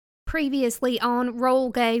Previously on Roll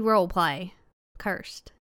Gay Roleplay.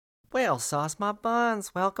 Cursed. Well, Sauce My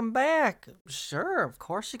Buns, welcome back. Sure, of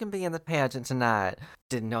course you can be in the pageant tonight.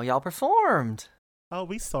 Didn't know y'all performed. Oh,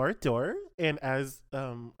 we saw a door, and as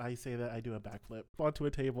I say that, I do a backflip onto a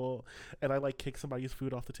table, and I kick somebody's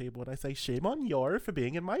food off the table, and I say, "Shame on your for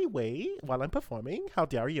being in my way while I'm performing. How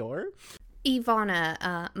dare your?"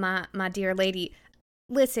 Ivana, my dear lady,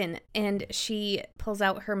 listen, and she pulls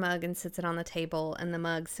out her mug and sits it on the table, and the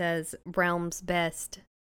mug says, "Realm's best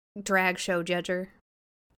drag show judger."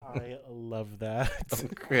 I love that.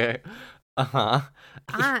 Okay. Uh-huh.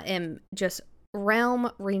 I am just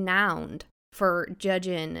realm renowned for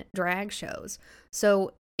judging drag shows.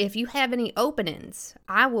 So if you have any openings,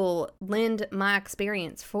 I will lend my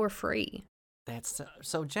experience for free. That's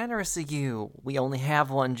so generous of you. We only have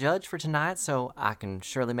one judge for tonight, so I can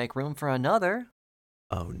surely make room for another.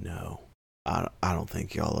 Oh no, I don't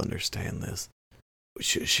think y'all understand this.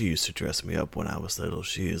 She used to dress me up when I was little.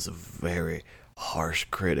 She is a very harsh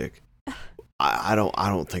critic. I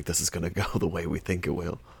don't think this is gonna go the way we think it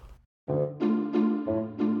will.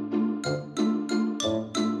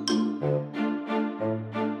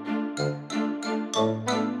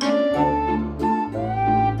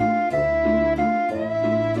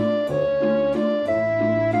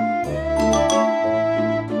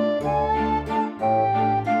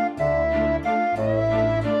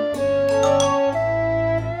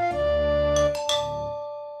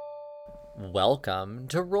 Welcome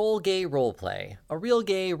to Roll Gay Roleplay, a real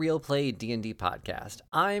gay, real play D&D podcast.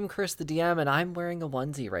 I'm Chris the DM, and I'm wearing a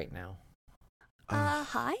onesie right now.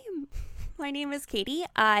 Hi, my name is Katie.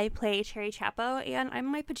 I play Cherry Chapo, and I'm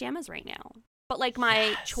in my pajamas right now. But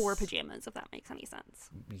my chore pajamas, if that makes any sense.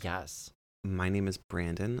 Yes. My name is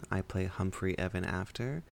Brandon. I play Humphrey Evan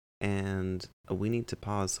After, and we need to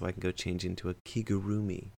pause so I can go change into a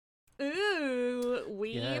kigurumi. Ooh,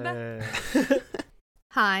 weeb. Yeah.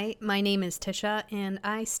 Hi, my name is Tisha, and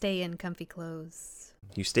I stay in comfy clothes.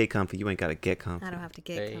 You stay comfy. You ain't gotta get comfy. I don't have to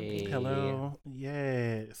get comfy. Hello.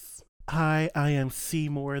 Yes. Hi, I am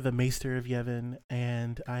Seymour, the Maester of Yevon,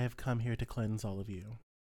 and I have come here to cleanse all of you.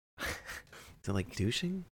 Is it like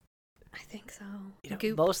douching? I think so. You know,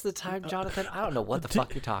 Goop. most of the time, Jonathan, I don't know what the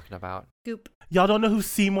fuck you're talking about. Goop. Y'all don't know who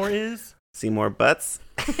Seymour is? Seymour Butts?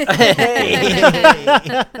 Hey!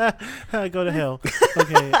 Go to hell.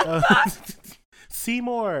 Okay.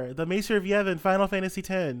 Seymour, the Maester of Yevon, Final Fantasy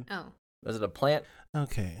X. Oh. Was it a plant?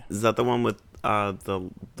 Okay. Is that the one with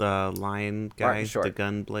the lion guy, Martin Short. the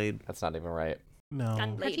gun blade? That's not even right. No.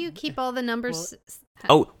 Gunblade. How do you keep all the numbers?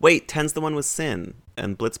 Oh, wait, 10's the one with Sin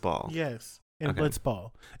and Blitzball. Yes. And Okay.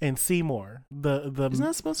 Blitzball. And Seymour. The Isn't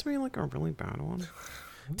that supposed to be like a really bad one?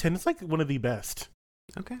 10 is one of the best.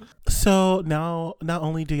 Okay. So now, not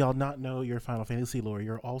only do y'all not know your Final Fantasy lore,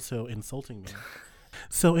 you're also insulting me.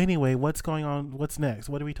 So anyway, what's going on? What's next?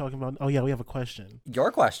 What are we talking about? Oh yeah, we have a question. Your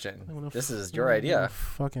question. I wanna This is your idea.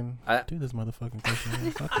 Fucking I- do this motherfucking question.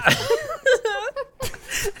 Man. Fuck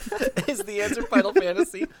this Is the answer Final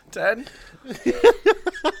Fantasy 10?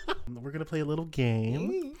 one. We're gonna play a little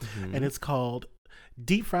game, Mhm. and it's called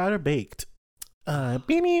Deep Fried or Baked.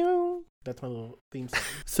 Beep. That's my little theme song.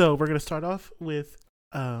 So we're gonna start off with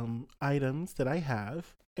items that I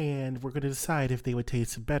have, and we're gonna decide if they would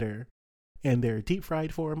taste better in their deep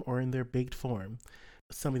fried form or in their baked form.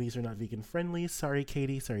 Some of these are not vegan friendly. Sorry,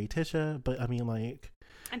 Katie. Sorry, Tisha. But I mean, I'm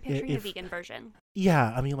picturing if- the vegan version.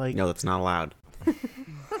 yeah. I mean, No, that's not allowed.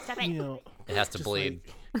 Stop it. you know, It has to just, bleed.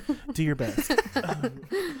 do your best.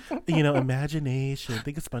 Imagination.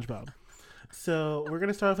 Think of SpongeBob. So we're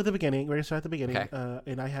gonna start off at the beginning. We're gonna start at the beginning, Okay.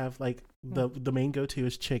 and I have the main go-to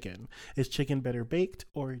is chicken. Is chicken better baked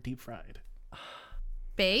or deep fried?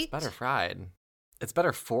 Baked? It's better fried. It's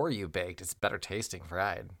better for you baked. It's better tasting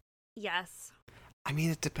fried. Yes. I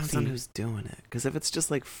mean, it depends on See. who's doing it. Because if it's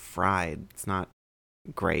just fried, it's not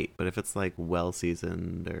great. But if it's well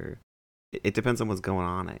seasoned, or it depends on what's going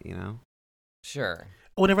on it, you know? Sure.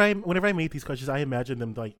 Whenever I make these questions, I imagine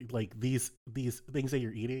them like these things that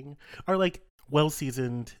you're eating are well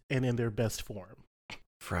seasoned and in their best form.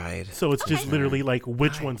 Fried. So it's just Okay. literally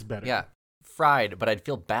which Fried. one's better. Yeah. Fried, but I'd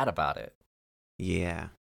feel bad about it. Yeah.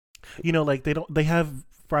 They have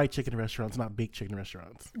fried chicken restaurants, not baked chicken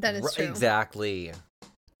restaurants. That is true. Exactly.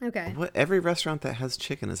 Okay. What? Every restaurant that has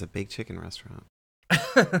chicken is a baked chicken restaurant.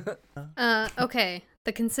 Okay.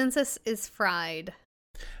 The consensus is fried.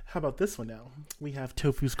 How about this one now? We have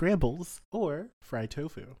tofu scrambles or fried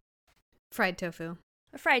tofu. Fried tofu.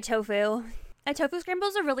 Fried tofu. A tofu scramble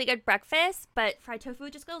is a really good breakfast, but fried tofu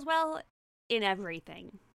just goes well in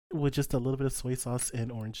everything. With just a little bit of soy sauce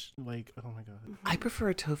and orange. Oh my god. I prefer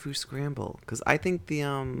a tofu scramble because I think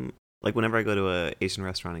the Like whenever I go to a Asian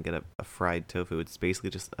restaurant and get a fried tofu, it's basically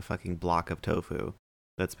just a fucking block of tofu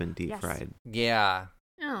that's been deep Yes. fried. Yeah.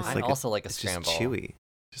 Oh, It's I like also like a It's scramble. just chewy.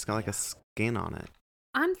 Just got like a skin on it.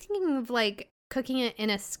 I'm thinking of like cooking it in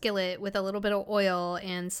a skillet with a little bit of oil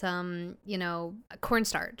and some,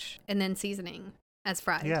 cornstarch and then seasoning as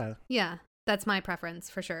fried. Yeah. Yeah, that's my preference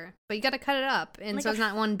for sure. But you got to cut it up, and Like so a it's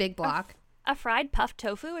not one big block. A fried puffed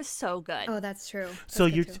tofu is so good. Oh, that's true. So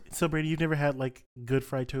That's you, good too. so Brady, you've never had like good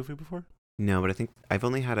fried tofu before? No, but I think I've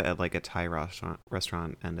only had it at like a Thai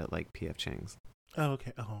restaurant and at like PF Chang's. Oh,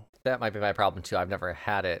 okay. Oh, That might be my problem too. I've never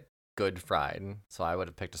had it good fried, so I would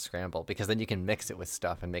have picked a scramble because then you can mix it with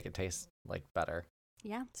stuff and make it taste like better.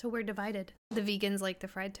 Yeah. So we're divided. The vegans like the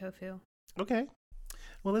fried tofu. okay.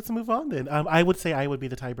 Well, let's move on then. I would say I would be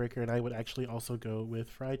the tiebreaker, and I would actually also go with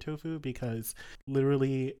fried tofu because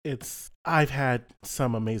literally, I've had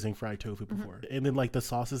some amazing fried tofu before, and then like the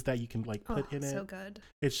sauces that you can like put in so it, good.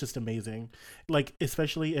 it's just amazing. Like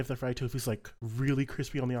especially if the fried tofu is like really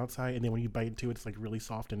crispy on the outside, and then when you bite into it, it's like really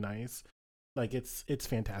soft and nice. Like it's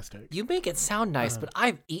fantastic. You make it sound nice, but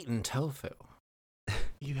I've eaten tofu.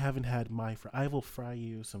 You haven't had my fry. I will fry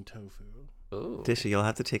you some tofu. Ooh. Tisha, you'll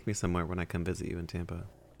have to take me somewhere when I come visit you in Tampa.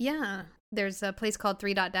 Yeah, there's a place called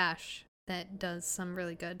 3 Dash that does some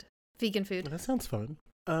really good vegan food. That sounds fun.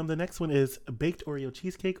 The next one is baked Oreo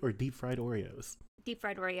cheesecake or deep fried Oreos. Deep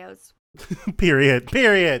fried Oreos.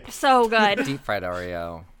 Period. So good. Deep fried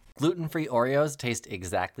Oreo. Gluten-free Oreos taste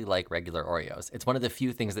exactly like regular Oreos. It's one of the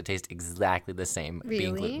few things that taste exactly the same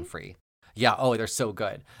being Really? gluten-free. Yeah, oh, they're so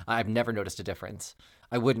good. I've never noticed a difference.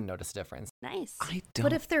 I wouldn't notice a difference. Nice. I don't.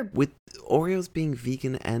 What if they're with Oreos being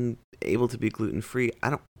vegan and able to be gluten free?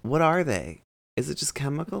 What are they? Is it just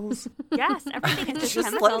chemicals? Yes, everything is Just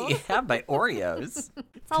just let chemicals. me have my Oreos.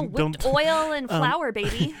 It's all whipped Don't- oil and flour,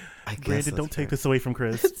 baby. I guess Brandon, that's don't take fair. this away from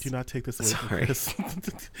Chris. Do not take this away Sorry. from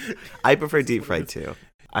Chris. I prefer deep fried too.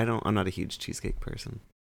 I'm not a huge cheesecake person.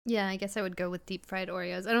 Yeah, I guess I would go with deep fried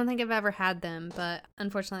Oreos. I don't think I've ever had them, but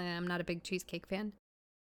unfortunately, I'm not a big cheesecake fan.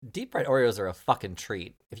 Deep fried Oreos are a fucking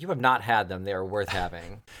treat. If you have not had them, they are worth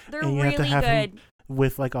having. They're And you have to really have 'em good.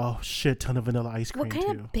 With like a shit ton of vanilla ice cream What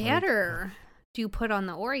kind too. of batter do you put on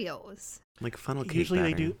the Oreos? Like funnel cake Usually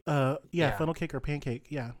they batter. do. Yeah. Funnel cake or pancake.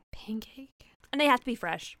 Yeah. Pancake? And they have to be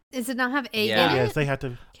fresh. Does it not have egg Yeah. in Yes, it? they have to.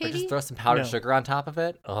 Or Katie? just throw some powdered No. sugar on top of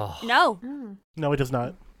it. Oh. No. Oh, No, it does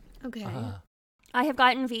not. okay. I have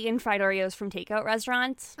gotten vegan fried Oreos from takeout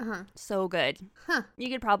restaurants. Uh-huh. So good. Huh. You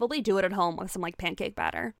could probably do it at home with some like pancake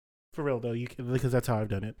batter. For real though, because that's how I've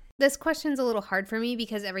done it. This question's a little hard for me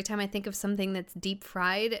because every time I think of something that's deep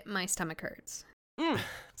fried, my stomach hurts. Mm.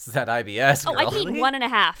 It's that IBS, Oh, girl. I can Really? eat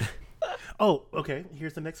 1.5. Oh, okay.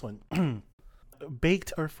 Here's the next one.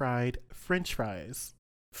 Baked or fried French fries.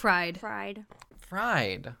 Fried. Fried.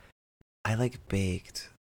 Fried. I like baked.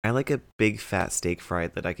 I like a big fat steak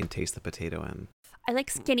fried that I can taste the potato in. I like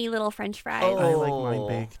skinny little French fries. Oh. I like mine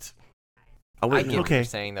baked. Oh I wait, get no. what you're Okay.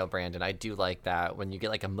 saying though, Brandon. I do like that when you get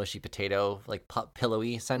like a mushy potato, like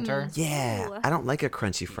pillowy center. Yeah, Ooh. I don't like a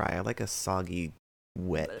crunchy fry. I like a soggy,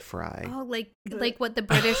 wet fry. Oh, like what the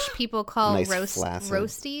British people call Nice flaccid.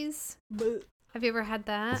 roasties. Have you ever had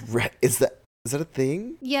that? Is that a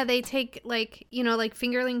thing? Yeah, they take like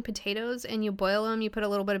fingerling potatoes and you boil them. You put a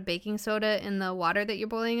little bit of baking soda in the water that you're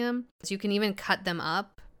boiling them. So you can even cut them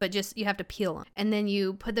up, but just you have to peel them. And then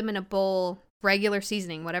you put them in a bowl, regular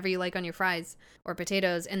seasoning, whatever you like on your fries or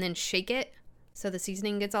potatoes, and then shake it so the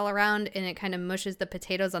seasoning gets all around and it kind of mushes the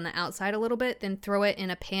potatoes on the outside a little bit. Then throw it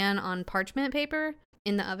in a pan on parchment paper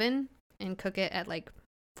in the oven and cook it at like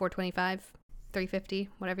 425, 350,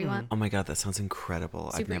 whatever you want. Oh my god, that sounds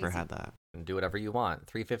incredible. I've Super never easy. had that. And do whatever you want.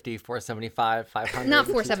 350, 475, 500. Not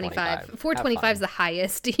 475. 425 is the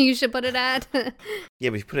highest you should put it at. Yeah,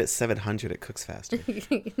 but if you put it at 700, it cooks faster.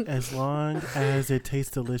 As long as it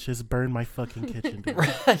tastes delicious, burn my fucking kitchen down.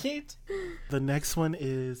 Right? The next one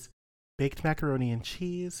is baked macaroni and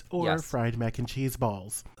cheese or Yes. fried mac and cheese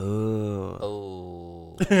balls.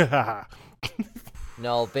 Oh. Oh.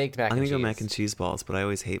 No, baked mac I'm and gonna cheese. go mac and cheese balls, but I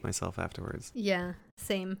always hate myself afterwards. Yeah,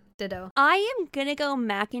 same. Ditto. I am gonna go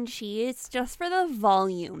mac and cheese just for the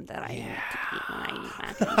volume that I need to eat when I eat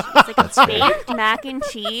mac and cheese. Like a baked mac and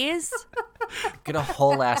cheese. Get a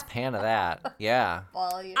whole ass pan of that. Yeah.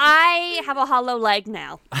 I have a hollow leg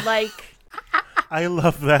now. Like, I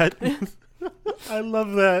love that. I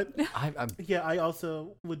love that. I'm Yeah, I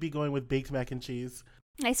also would be going with baked mac and cheese.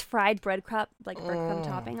 nice fried breadcrumb, breadcrumb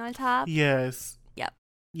topping on top. Yes. Yep.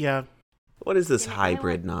 Yeah. What is this Give me- I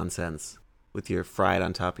hybrid nonsense with your fried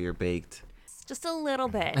on top of your baked? It's Just a little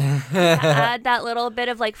bit. To add that little bit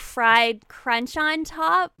of like fried crunch on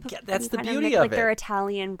top. Yeah, that's and the kind beauty make, of like it. Their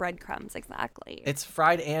Italian breadcrumbs, exactly. It's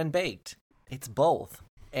fried and baked. It's both.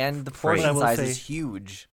 And the What I portion will size say- is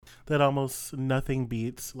huge. That almost nothing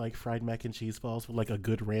beats like fried mac and cheese balls with like a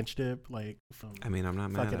good ranch dip. Like from I mean, I'm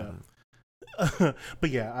not Fuck mad it at up. it. but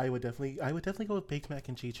yeah, I would definitely go with baked mac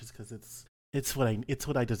and cheese just because it's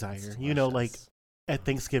what I desire. It's You know, like delicious. at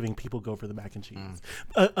Thanksgiving, people go for the mac and cheese.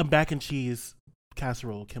 Mm. A mac and cheese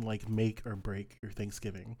casserole can like make or break your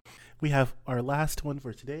Thanksgiving. We have our last one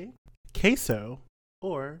for today: queso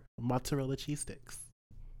or mozzarella cheese sticks.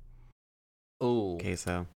 Ooh.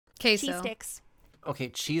 Queso. Queso. Cheese sticks. Okay,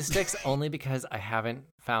 cheese sticks only because I haven't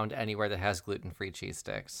found anywhere that has gluten-free cheese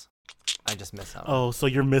sticks. I just miss them. Oh, so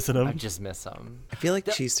you're missing I them. just miss them. I feel like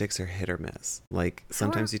The- cheese sticks are hit or miss. Like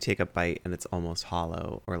sometimes you take a bite and it's almost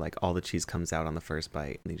hollow, or like all the cheese comes out on the first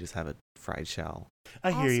bite and you just have a fried shell.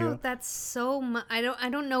 I hear Also, you. that's so much. I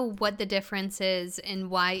don't know what the difference is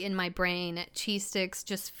and why in my brain cheese sticks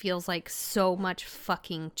just feels like so much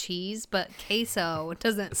fucking cheese, but queso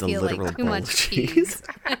doesn't It's a feel literal like too bowl much of cheese. cheese.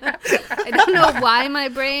 I don't know why my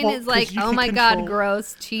brain Well, is like, 'cause you oh can my god, control-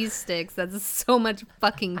 gross cheese sticks. That's so much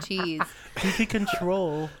fucking cheese. You can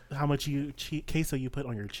control how much queso you put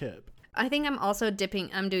on your chip. I think I'm also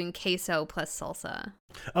I'm doing queso plus salsa.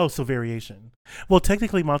 Oh, so variation. Well,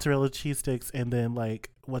 technically mozzarella cheese sticks and then like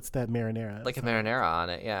what's that marinara? Like a marinara on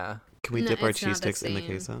it, yeah. Can we No, dip our it's not cheese the sticks in the same.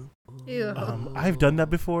 queso? Ew. I've done that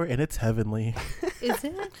before and it's heavenly. Is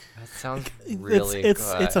it? That sounds really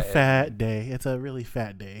it's good. a fat day. It's a really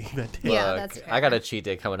fat day. That day. Yeah, Look, that's fair. I got a cheat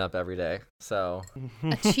day coming up every day, so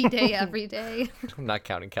A cheat day every day. I'm not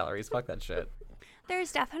counting calories. Fuck that shit.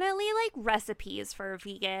 There's definitely like recipes for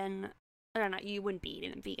vegan. I don't know. You wouldn't be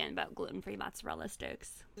eating vegan, but gluten-free mozzarella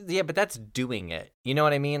sticks. Yeah, but that's doing it. You know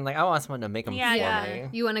what I mean? Like, I want someone to make them Yeah, for yeah. me.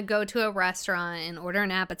 You want to go to a restaurant and order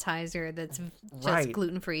an appetizer that's just Right.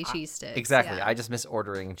 gluten-free cheese sticks. Exactly. Yeah. I just miss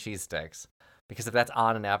ordering cheese sticks. Because if that's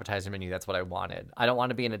on an appetizer menu, that's what I wanted. I don't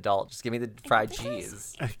want to be an adult. Just give me the fried think it was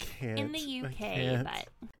cheese. I can't. In the I UK, can't.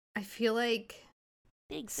 but I feel like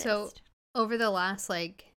they exist. So- over the last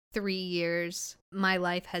like 3 years, my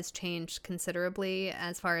life has changed considerably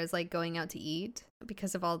as far as like going out to eat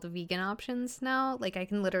because of all the vegan options now. Like I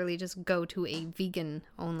can literally just go to a vegan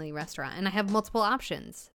only restaurant and I have multiple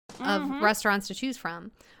options of Mhm. restaurants to choose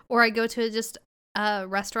from. Or I go to just a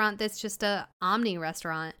restaurant that's just a omni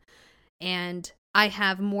restaurant and I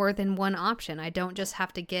have more than one option. I don't just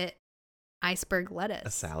have to get iceberg lettuce. A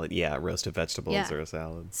salad, yeah, roasted vegetables Yeah. or a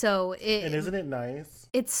salad. So And isn't it nice?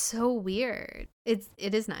 it's so weird. It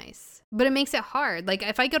is nice, but it makes it hard. Like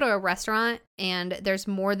if I go to a restaurant and there's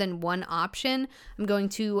more than one option, I'm going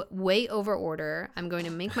to way over order. I'm going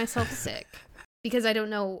to make myself sick because I don't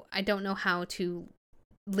know how to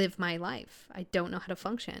live my life. I don't know how to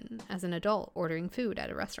function as an adult ordering food at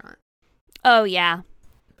a restaurant. Oh yeah.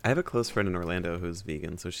 I have a close friend in Orlando who's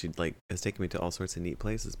vegan, so she like has taken me to all sorts of neat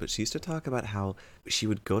places. But she used to talk about how she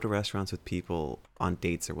would go to restaurants with people on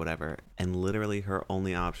dates or whatever, and literally her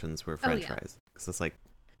only options were French yeah. fries. Because it's like,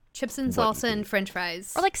 Chips and What salsa you and eat. French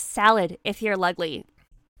fries. Or like salad if you're lucky.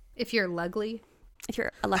 if you're lucky. If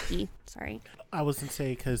you're lucky. Sorry. I was gonna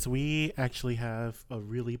say because we actually have a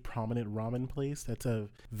really prominent ramen place that's a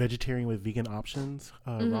vegetarian with vegan options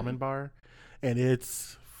ramen bar, and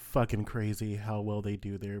it's fucking crazy how well they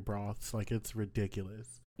do their broths. Like it's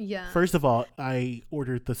ridiculous. Yeah. First of all, I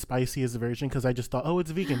ordered the spiciest version because I just thought, oh,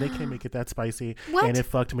 it's vegan. They can't make it that spicy, What? and it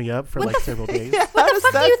fucked me up for What like the several days. What the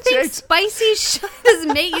fuck do you think spicy shit is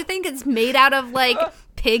made? You think it's made out of like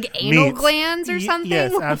pig anal Meats. glands or something?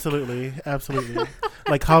 Yes, absolutely, absolutely.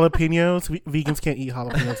 Like jalapenos, vegans can't eat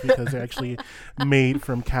jalapenos because they're actually made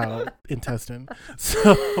from cow intestine.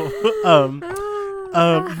 So,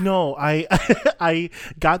 no, I I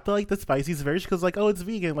got the spiciest version because like, oh, it's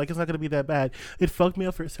vegan, like it's not gonna be that bad. It fucked me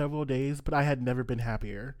up for several days, but I had never been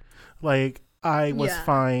happier. Like I was Yeah.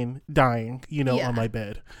 fine dying, Yeah. on my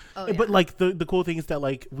bed. Oh, But yeah. like the cool thing is that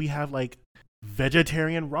like we have like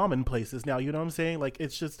vegetarian ramen places now, you know what I'm saying? Like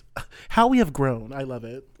it's just how we have grown. I love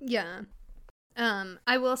it. Yeah.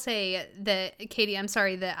 I will say that Katie, I'm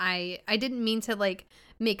sorry that I didn't mean to like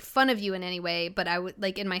make fun of you in any way, but I would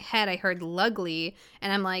like in my head I heard lugly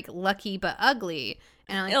and I'm like lucky but ugly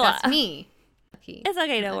and I'm like that's Ugh. me. Lucky. It's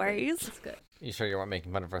okay, no Ugly. worries. It's good. You sure you weren't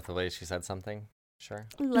making fun of her the way she said something? Sure.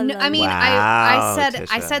 No, I mean Wow, I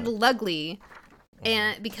Tisha. said lugly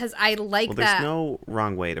and because I like well, there's that no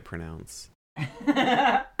wrong way to pronounce.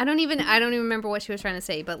 I don't even remember what she was trying to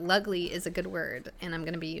say, but lugly is a good word and I'm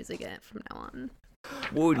going to be using it from now on.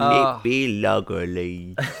 Wouldn't it be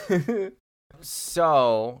lovely?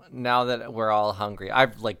 So now that we're all hungry,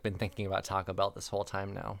 I've been thinking about Taco Bell this whole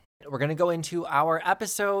time now. We're going to go into our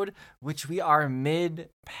episode, which we are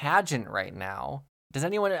mid-pageant right now. Does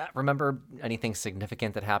anyone remember anything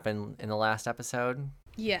significant that happened in the last episode?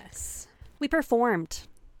 Yes. We performed.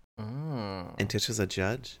 And Tisha's a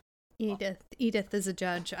judge? Edith is a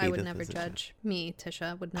judge. I would Edith never is a judge. Me,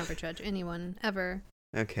 Tisha, would never judge anyone ever.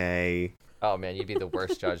 Okay. Oh, man, you'd be the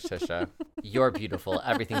worst judge, Tisha. You're beautiful.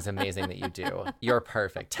 Everything's amazing that you do. You're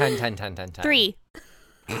perfect. 10, 10, 10, 10, 10. 3.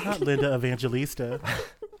 Not Linda Evangelista.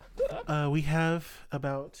 We have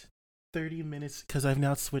about 30 minutes because I've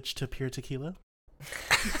now switched to pure tequila.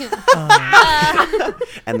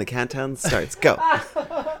 And the countdown starts. Go.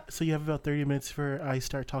 So you have about 30 minutes before I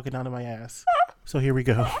start talking out of my ass. So here we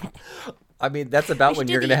go. I mean, that's about We when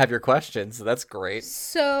should you're do going to the- have your questions, so that's great.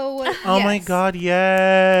 So, Oh my yes. God,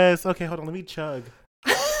 yes. Okay, hold on. Let me chug.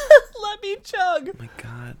 Let me chug. Oh my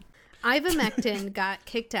God. Ivermectin got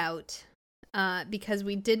kicked out because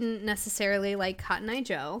we didn't necessarily like Cotton Eye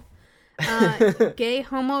Joe. Gay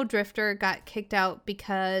Homo Drifter got kicked out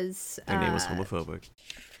because... Their name was homophobic.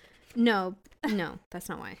 No, that's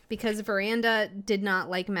not why. Because Veranda did not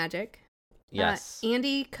like magic. Yes.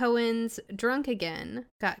 Andy Cohen's Drunk Again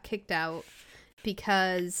got kicked out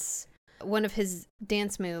because one of his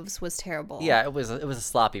dance moves was terrible. Yeah, it was a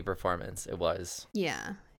sloppy performance. It was.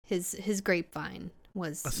 Yeah. His grapevine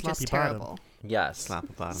was A sloppy just bottom. terrible. Yes. Slap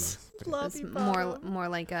a bottom. It was more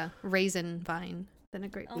like a raisin vine than a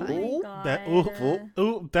grapevine. Ooh, That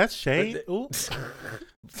ooh, that's shade. Ooh.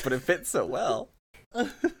 But it fits so well.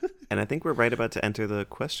 And I think we're right about to enter the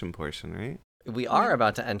question portion, right? We are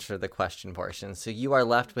about to enter the question portion, so you are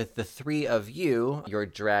left with the three of you, your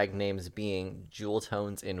drag names being Jewel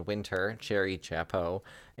Tones in Winter, Cherry Chapeau,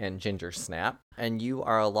 and Ginger Snap. And you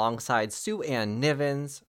are alongside Sue Ann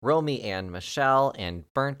Nivens, Romy Ann Michelle, and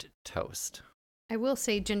Burnt Toast. I will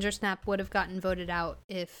say Ginger Snap would have gotten voted out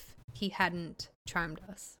if he hadn't charmed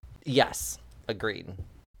us. Yes, agreed.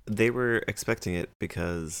 They were expecting it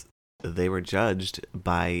because they were judged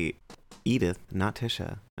by Edith, not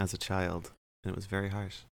Tisha, as a child. And it was very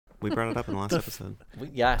harsh. We brought it up in the last episode.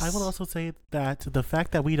 Yes. I will also say that the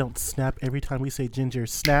fact that we don't snap every time we say ginger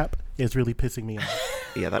snap is really pissing me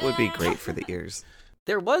off. Yeah, that would be great for the ears.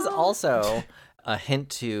 There was also a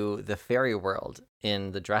hint to the fairy world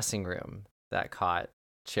in the dressing room that caught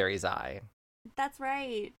Cherry's eye. That's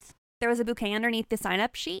right. There was a bouquet underneath the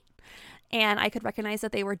sign-up sheet, and I could recognize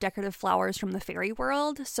that they were decorative flowers from the fairy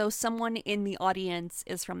world, so someone in the audience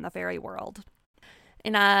is from the fairy world.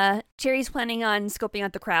 And Cherry's planning on scoping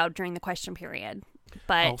out the crowd during the question period.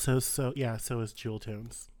 But Also, so is Jewel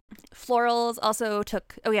Tones. Florals also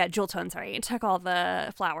took, Jewel Tone, took all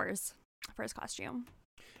the flowers for his costume.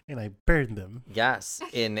 And I burned them. Yes,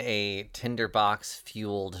 in a tinderbox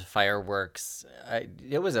fueled fireworks.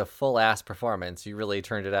 It was a full ass performance. You really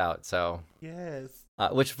turned it out. So, Yes.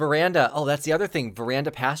 which Veranda? Oh, that's the other thing. Veranda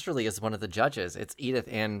Pasterly is one of the judges. It's Edith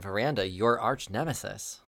and Veranda, your arch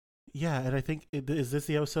nemesis. Yeah, and I think is this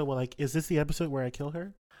the episode where I kill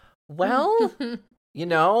her? Well,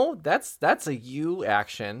 that's a you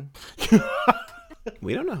action.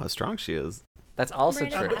 We don't know how strong she is. That's also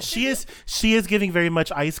Right true. on. She is giving very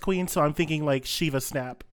much Ice Queen, so I'm thinking like Shiva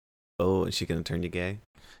Snap. Oh, is she going to turn you gay?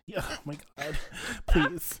 Yeah, oh my God.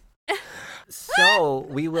 Please. So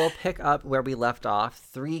we will pick up where we left off.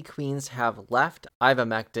 3 queens have left: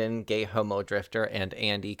 Ivermectin, Gay Homo Drifter, and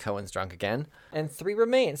Andy Cohen's Drunk Again. And 6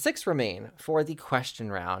 remain for the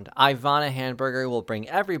question round. Ivana Hamburger will bring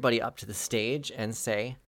everybody up to the stage and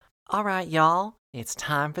say, "All right, y'all, it's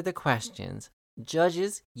time for the questions.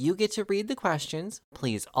 Judges, you get to read the questions.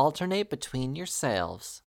 Please alternate between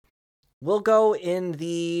yourselves." We'll go in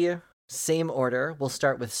the same order. We'll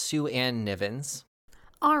start with Sue Ann Nivens.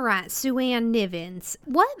 All right, Sue Ann Nivens,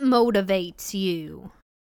 what motivates you?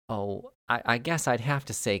 Oh, I guess I'd have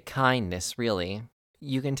to say kindness, really.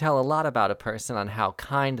 You can tell a lot about a person on how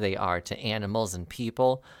kind they are to animals and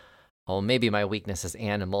people. Oh, maybe my weakness is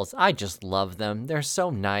animals. I just love them. They're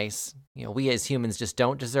so nice. We as humans just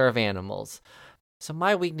don't deserve animals. So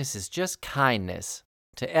my weakness is just kindness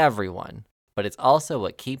to everyone. But it's also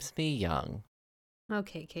what keeps me young.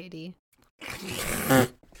 Okay, Katie.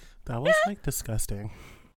 That was like disgusting.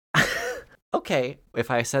 Okay,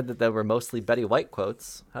 if I said that they were mostly Betty White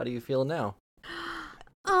quotes, how do you feel now?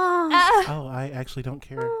 Oh, Oh, I actually don't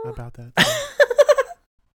care about that.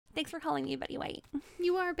 Thanks for calling me Betty White.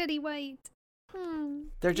 you are Betty White.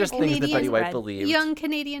 They're just You're things that Betty Canadian White red. believed. Young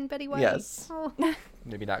Canadian Betty White. Yes. Oh.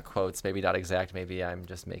 Maybe not quotes, maybe not exact, maybe I'm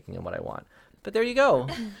just making them what I want. But there you go.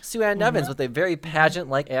 Sue Ann Nevins with a very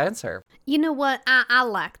pageant-like answer. You know what? I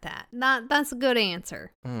like that. That's a good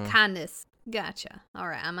answer. Mm. Kindness. Gotcha. All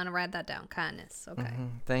right, I'm gonna write that down. Kindness. Okay.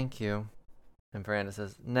 Thank you. And Veranda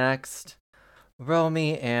says, next,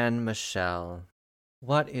 Romy and Michelle,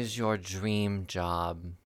 what is your dream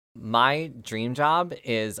job? My dream job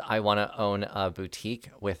is I want to own a boutique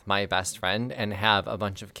with my best friend and have a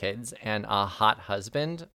bunch of kids and a hot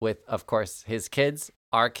husband with, of course, his kids,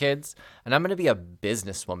 our kids. And I'm going to be a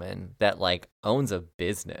businesswoman that like owns a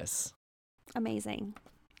business. Amazing.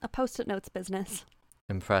 A Post-it notes business.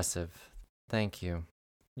 Impressive. Thank you.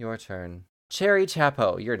 Your turn. Cherry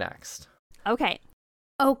Chapo, you're next. Okay.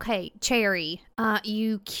 Okay, Cherry,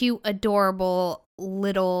 you cute, adorable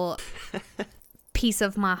little piece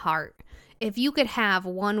of my heart. If you could have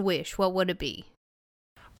one wish, what would it be?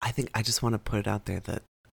 I think I just want to put it out there that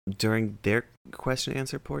during their question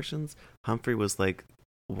answer portions, Humphrey was like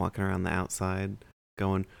walking around the outside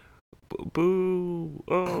going, boo,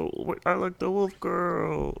 oh, I like the wolf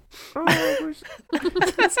girl. Oh,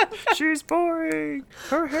 she's boring.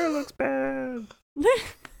 Her hair looks bad.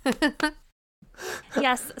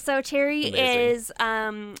 Yes, so Cherry Amazing. is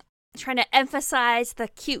trying to emphasize the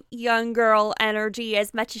cute young girl energy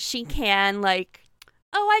as much as she can, like,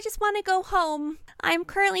 oh, I just want to go home. I'm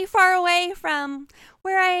currently far away from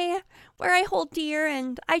where I hold dear,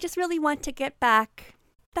 and I just really want to get back.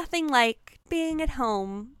 Nothing like being at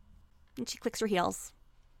home. And she clicks her heels.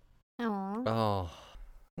 Aw. Oh,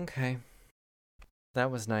 okay. That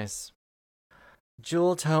was nice.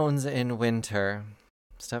 Jewel tones in winter.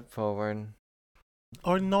 Step forward.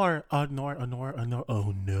 Oh no.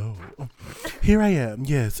 Here I am,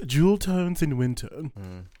 yes, jewel tones in winter.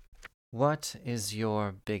 What is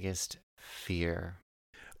your biggest fear?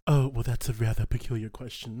 Oh, well, that's a rather peculiar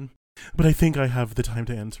question, but I think I have the time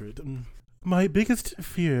to answer it. My biggest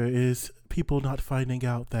fear is people not finding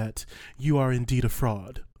out that you are indeed a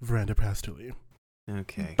fraud, Veranda Prasterly.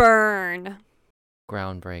 Okay. Burn.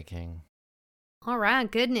 Groundbreaking. All right,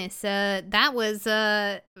 goodness. That was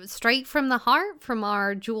straight from the heart from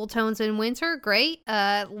our Jewel Tones in Winter. Great.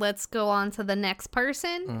 Let's go on to the next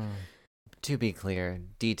person. To be clear,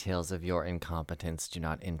 details of your incompetence do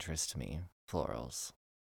not interest me. Florals.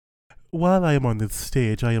 While I am on this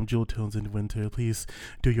stage, I am Jewel Tones in Winter. Please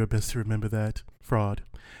do your best to remember that, fraud.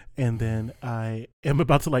 And then I am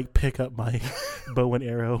about to like pick up my bow and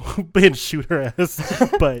arrow and shoot her ass,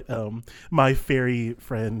 but my fairy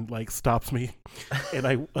friend like stops me, and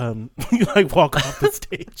I I walk off the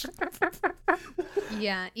stage.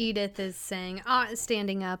 Yeah, Edith is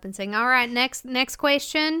standing up and saying, "All right, next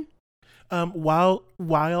question." While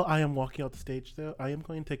I am walking off the stage, though, I am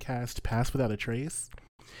going to cast Pass Without a Trace.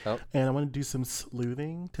 Oh. And I want to do some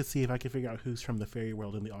sleuthing to see if I can figure out who's from the fairy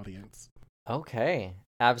world in the audience. Okay,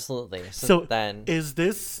 absolutely. So then, is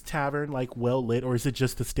this tavern like well lit, or is it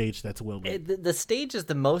just the stage that's well lit? the stage is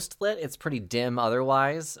the most lit. It's pretty dim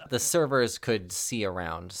otherwise. The servers could see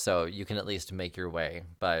around, so you can at least make your way.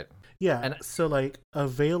 But Yeah, and- so like a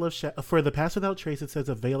veil of for the Pass Without Trace, it says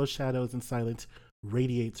a veil of shadows and silence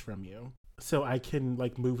radiates from you. So I can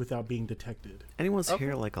like move without being detected. Anyone's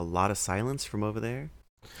hear like a lot of silence from over there?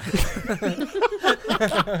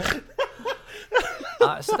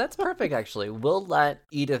 So that's perfect, actually. We'll let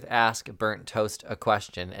Edith ask Burnt Toast a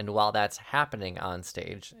question, and while that's happening on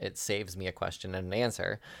stage, it saves me a question and an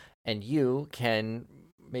answer, and you can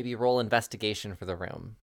maybe roll investigation for the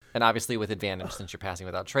room. And obviously with advantage, since you're passing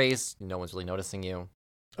without trace, no one's really noticing you.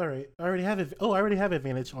 All right, I already have it. Oh, I already have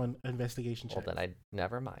advantage on investigation Well, checks. then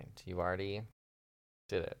never mind. You already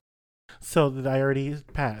did it. So did I already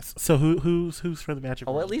pass? So who's from the magic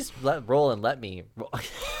Oh, world? at least roll and let me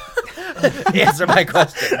answer my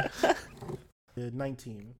question.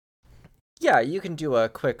 19. Yeah, you can do a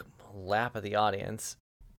quick lap of the audience.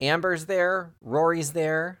 Amber's there, Rory's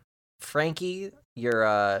there, Frankie,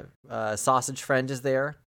 your sausage friend, is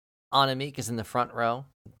there. Anamik is in the front row.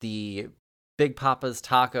 The Big Papa's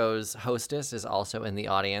Tacos hostess is also in the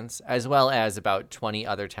audience, as well as about 20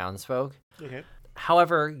 other townsfolk. Okay.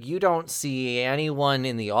 However, you don't see anyone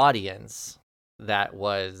in the audience that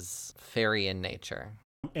was fairy in nature.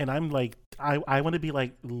 And I'm like, I want to be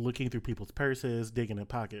like looking through people's purses, digging in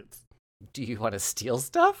pockets. Do you want to steal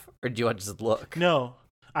stuff, or do you want to just look? No,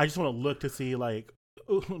 I just want to look to see like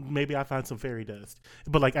maybe I find some fairy dust,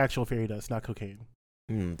 but like actual fairy dust, not cocaine.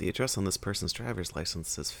 The address on this person's driver's license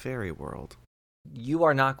says Fairy World. You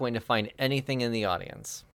are not going to find anything in the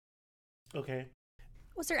audience. Okay.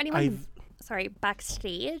 Was there anyone,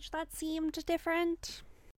 backstage that seemed different?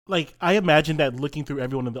 Like I imagine that looking through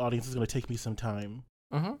everyone in the audience is going to take me some time.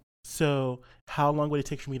 Mm-hmm. So how long would it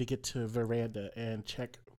take for me to get to Veranda and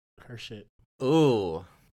check her shit? Ooh,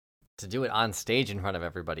 to do it on stage in front of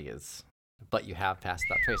everybody is, but you have passed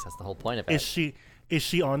that trace. That's the whole point of it. Is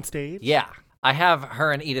she on stage? Yeah. I have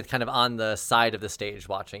her and Edith kind of on the side of the stage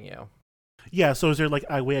watching you. Yeah, so is there like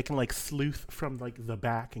a way I can like sleuth from like the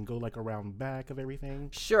back and go like around back of everything?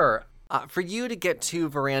 Sure. For you to get to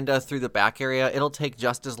Veranda through the back area, it'll take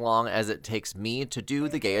just as long as it takes me to do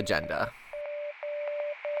the gay agenda.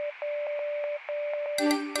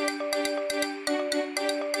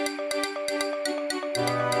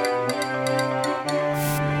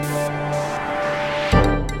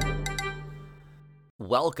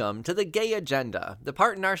 Welcome to the Gay Agenda, the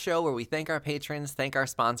part in our show where we thank our patrons, thank our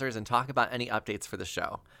sponsors, and talk about any updates for the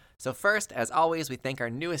show. So first, as always, we thank our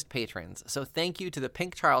newest patrons. So thank you to the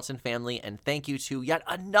Pink Charlton family, and thank you to yet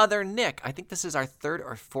another Nick. I think this is our third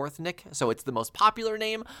or fourth Nick, so it's the most popular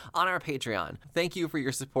name on our Patreon. Thank you for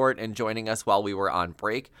your support and joining us while we were on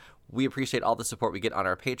break. We appreciate all the support we get on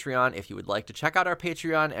our Patreon. If you would like to check out our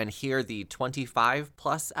Patreon and hear the 25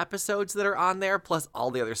 plus episodes that are on there, plus all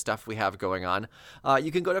the other stuff we have going on,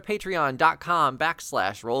 you can go to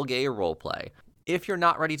patreon.com/rollgayroleplay. If you're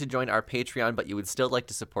not ready to join our Patreon, but you would still like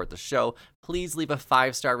to support the show, please leave a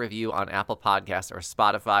 5-star review on Apple Podcasts or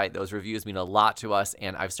Spotify. Those reviews mean a lot to us,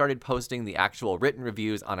 and I've started posting the actual written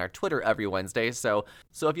reviews on our Twitter every Wednesday, so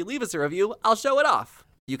if you leave us a review, I'll show it off.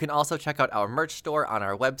 You can also check out our merch store on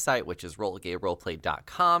our website, which is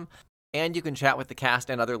rollgayroleplay.com. And you can chat with the cast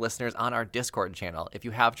and other listeners on our Discord channel. If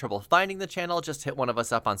you have trouble finding the channel, just hit one of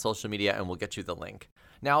us up on social media and we'll get you the link.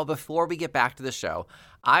 Now, before we get back to the show,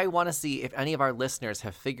 I want to see if any of our listeners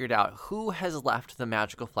have figured out who has left the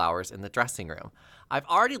magical flowers in the dressing room. I've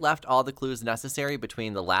already left all the clues necessary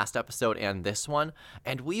between the last episode and this one,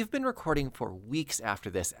 and we've been recording for weeks after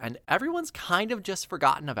this, and everyone's kind of just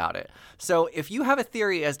forgotten about it. So if you have a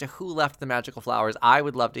theory as to who left the magical flowers, I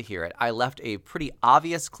would love to hear it. I left a pretty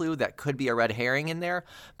obvious clue that could be a red herring in there,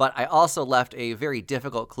 but I also left a very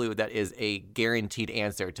difficult clue that is a guaranteed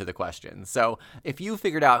answer to the question. So if you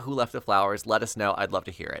figured out who left the flowers, let us know. I'd love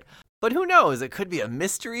to hear it. But who knows? It could be a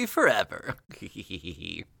mystery forever.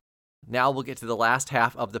 Now we'll get to the last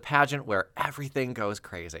half of the pageant where everything goes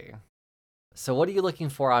crazy. So what are you looking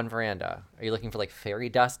for on Veranda? Are you looking for like fairy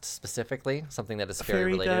dust specifically? Something that is fairy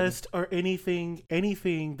related? Fairy dust or anything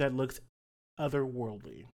that looks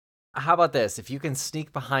otherworldly. How about this? If you can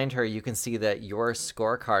sneak behind her, you can see that your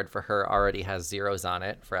scorecard for her already has zeros on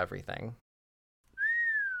it for everything.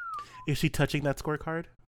 Is she touching that scorecard?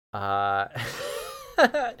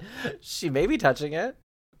 She may be touching it.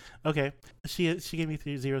 Okay, she gave me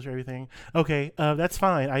 3 zeros for everything. Okay, that's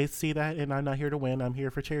fine. I see that, and I'm not here to win. I'm here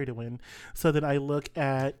for Cherry to win. So then I look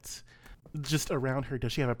at just around her.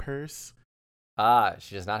 Does she have a purse?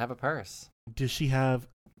 She does not have a purse. Does she have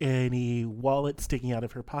any wallet sticking out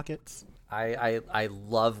of her pockets? I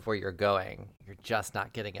love where you're going. You're just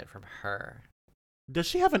not getting it from her. Does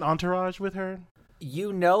she have an entourage with her?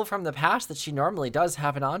 You know from the past that she normally does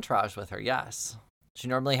have an entourage with her, yes. She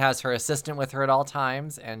normally has her assistant with her at all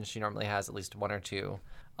times, and she normally has at least 1 or 2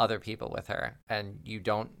 other people with her, and you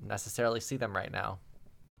don't necessarily see them right now.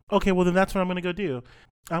 Okay, well then that's what I'm going to go do.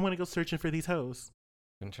 I'm going to go searching for these hoes.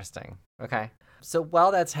 Interesting. Okay. So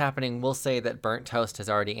while that's happening, we'll say that Burnt Toast has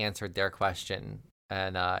already answered their question,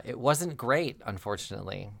 and it wasn't great,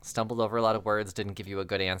 unfortunately. Stumbled over a lot of words, didn't give you a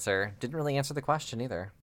good answer, didn't really answer the question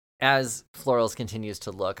either. As Florals continues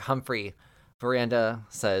to look, Humphrey, Veranda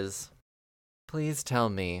says, "Please tell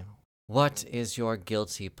me, what is your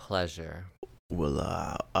guilty pleasure?" Well,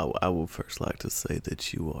 I would first like to say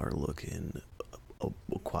that you are looking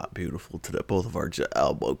quite beautiful today. Both of our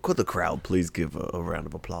could the crowd please give a round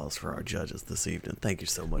of applause for our judges this evening? Thank you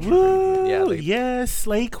so much for being here. Woo! Yes,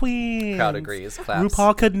 Slay Queen. Crowd agrees. Claps.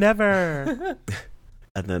 RuPaul could never.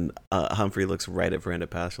 And then Humphrey looks right at Veranda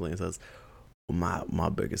Pasterly and says, my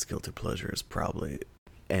biggest guilty pleasure is probably,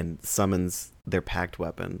 and summons their packed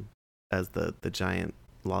weapon as the giant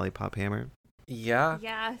lollipop hammer. Yeah.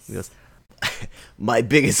 Yes. He goes, my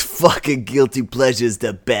biggest fucking guilty pleasure is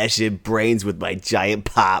to bash in brains with my giant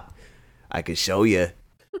pop. I can show you.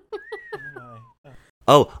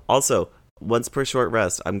 Oh, also, once per short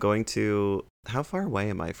rest, I'm going to... How far away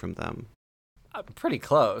am I from them? Pretty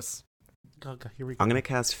close. Okay, here we go. I'm going to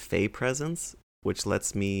cast Fey Presence, which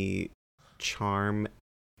lets me charm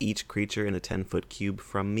each creature in a 10-foot cube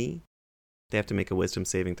from me. They have to make a wisdom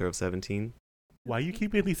saving throw of 17. Why are you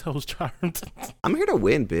keeping these hoes charmed? I'm here to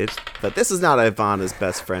win, bitch. But this is not Ivana's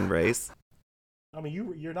best friend race. I mean,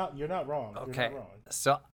 you're not wrong. Okay. You're not wrong.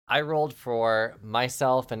 So I rolled for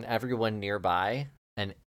myself and everyone nearby,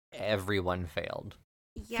 and everyone failed.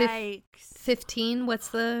 Yikes. 15, what's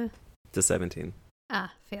the... To 17.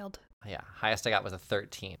 Failed. Yeah, highest I got was a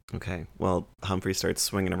 13. Okay. Well, Humphrey starts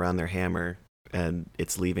swinging around their hammer, and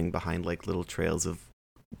it's leaving behind like little trails of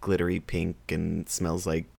glittery pink and smells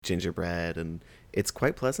like gingerbread, and it's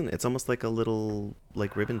quite pleasant. It's almost like a little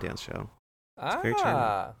like ribbon dance show. very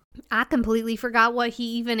charming. I completely forgot what he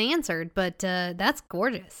even answered, but that's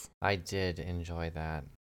gorgeous. I did enjoy that.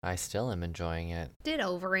 I still am enjoying it.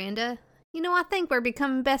 Ditto, Veranda. You know, I think we're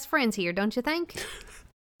becoming best friends here, don't you think?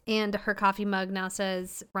 And her coffee mug now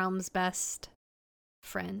says Realm's best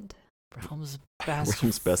friend. Realm's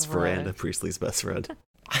best Veranda, Priestley's best friend.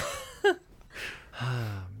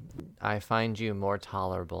 I find you more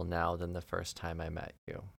tolerable now than the first time I met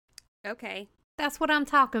you. Okay. That's what I'm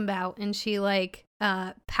talking about. And she like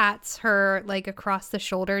pats her like across the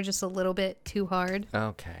shoulder just a little bit too hard.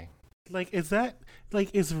 Okay. Like,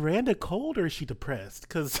 is Veranda cold or is she depressed?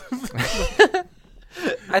 Because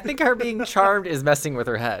I think her being charmed is messing with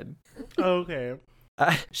her head. okay.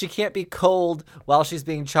 She can't be cold while she's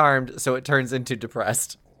being charmed, so it turns into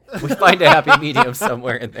depressed. We find a happy medium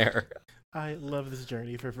somewhere in there. I love this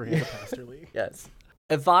journey for Veranda Pasterly. Yes.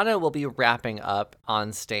 Ivana will be wrapping up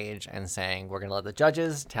on stage and saying, we're going to let the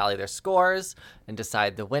judges tally their scores and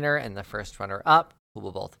decide the winner and the first runner-up, who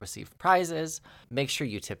will both receive prizes. Make sure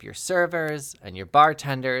you tip your servers and your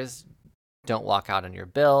bartenders. Don't walk out on your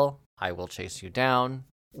bill. I will chase you down.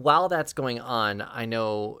 While that's going on, I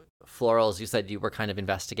know, Florals, you said you were kind of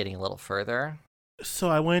investigating a little further. So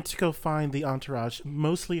I went to go find the entourage,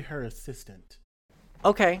 mostly her assistant.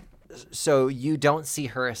 Okay. So you don't see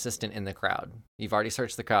her assistant in the crowd. You've already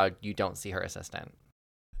searched the crowd. You don't see her assistant.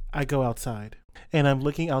 I go outside, and I'm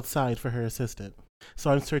looking outside for her assistant.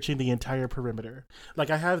 So I'm searching the entire perimeter. Like,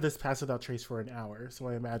 I have this pass without trace for an hour, so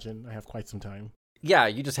I imagine I have quite some time. Yeah,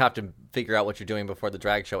 you just have to figure out what you're doing before the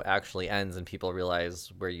drag show actually ends and people realize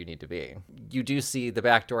where you need to be. You do see the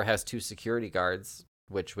back door has 2 security guards,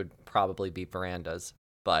 which would probably be Veranda's,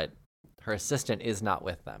 but her assistant is not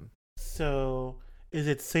with them. So is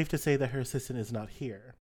it safe to say that her assistant is not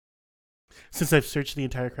here? Since I've searched the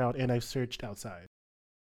entire crowd and I've searched outside.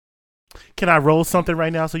 Can I roll something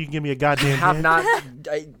right now so you can give me a goddamn Have hint? not.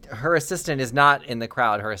 Her assistant is not in the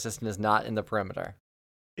crowd. Her assistant is not in the perimeter.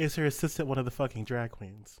 Is her assistant one of the fucking drag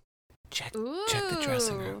queens? Check the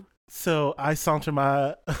dressing room. So I saunter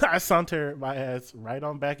my ass right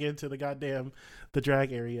on back into the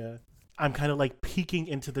drag area. I'm kind of like peeking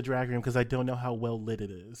into the drag room because I don't know how well lit it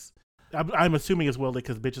is. I'm assuming it's well lit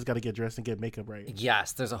because bitches got to get dressed and get makeup right.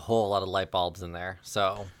 Yes, there's a whole lot of light bulbs in there.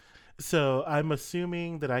 So I'm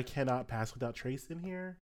assuming that I cannot pass without trace in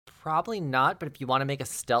here. probably not, but if you want to make a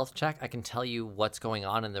stealth check, I can tell you what's going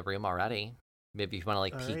on in the room already. Maybe if you want to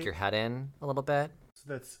like All peek right. your head in a little bit. So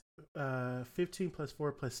that's 15 plus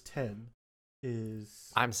 4 plus 10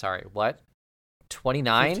 is... I'm sorry, what?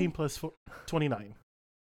 29? 15 plus 4, 29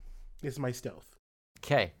 is my stealth.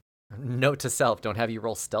 Okay. Note to self, don't have you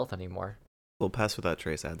roll stealth anymore. Well, pass without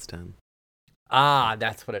trace adds 10. Ah,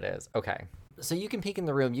 that's what it is. Okay. So you can peek in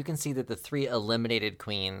the room. You can see that the 3 eliminated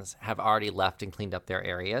queens have already left and cleaned up their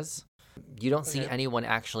areas. You don't see Okay. anyone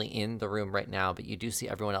actually in the room right now, but you do see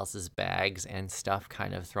everyone else's bags and stuff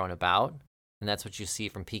kind of thrown about. And that's what you see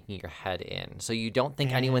from peeking your head in. So you don't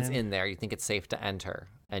think anyone's And- in there. You think it's safe to enter.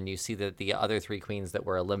 And you see that the other 3 queens that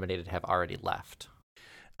were eliminated have already left.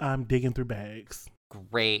 I'm digging through bags.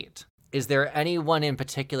 Great. Is there anyone in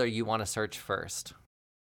particular you want to search first?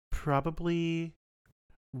 Probably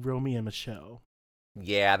Romy and Michelle.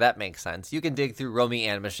 Yeah, that makes sense. You can dig through Romy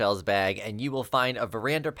and Michelle's bag, and you will find a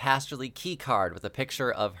Veranda Pasterly key card with a picture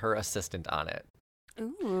of her assistant on it.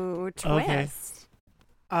 Ooh, twist.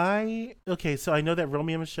 Okay. So I know that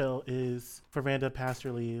Romy and Michelle is Veranda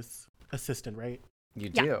Pasterly's assistant, right? You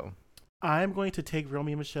Yeah. do. I'm going to take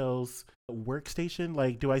Romy and Michelle's workstation.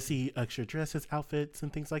 Like, do I see extra dresses, outfits,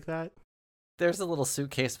 and things like that? There's a little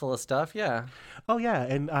suitcase full of stuff, yeah. Oh, yeah.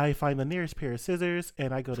 And I find the nearest pair of scissors,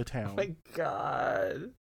 and I go to Oh town. my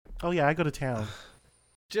god. Oh, yeah, I go to town.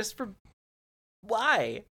 Just for...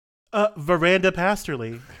 Why? Veranda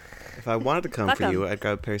Pasterly. If I wanted to come Fuck for 'em. you, I'd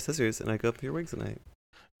grab a pair of scissors and I'd go up to your wigs tonight.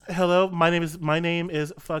 Hello, my name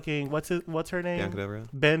is fucking, what's her name? Bianca Del Rio.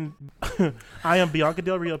 Ben. I am Bianca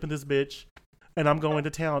Del Rio up in this bitch, and I'm going to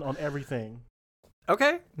town on everything.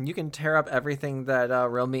 Okay. You can tear up everything that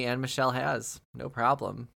Romy and Michelle has. No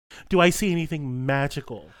problem. Do I see anything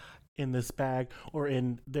magical in this bag or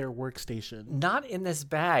in their workstation? Not in this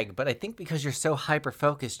bag, but I think because you're so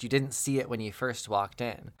hyper-focused, you didn't see it when you first walked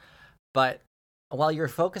in. But while you're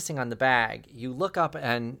focusing on the bag, you look up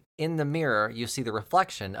and in the mirror, you see the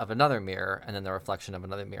reflection of another mirror and then the reflection of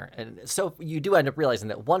another mirror. And so you do end up realizing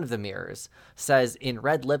that one of the mirrors says in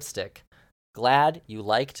red lipstick, "Glad you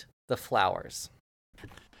liked the flowers."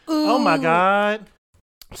 Oh my god.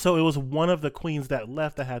 So it was one of the queens that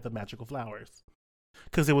left that had the magical flowers.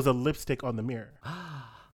 Because there was a lipstick on the mirror.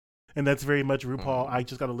 And that's very much RuPaul. I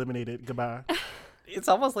just got eliminated. Goodbye. It's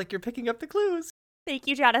almost like you're picking up the clues. Thank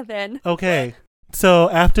you, Jonathan. Okay. So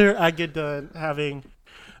after I get done having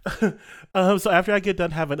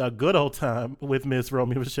a good old time with Miss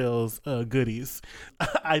Romy Michelle's goodies,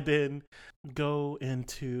 I then go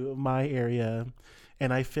into my area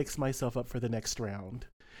and I fix myself up for the next round.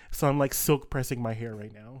 So I'm like silk pressing my hair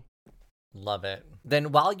right now. Love it.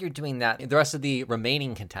 Then while you're doing that, the rest of the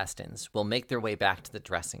remaining contestants will make their way back to the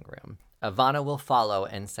dressing room. Ivana will follow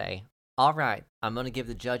and say, all right, I'm going to give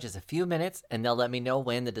the judges a few minutes and they'll let me know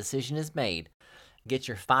when the decision is made. Get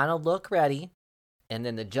your final look ready, and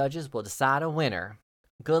then the judges will decide a winner.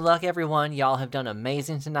 Good luck, everyone. Y'all have done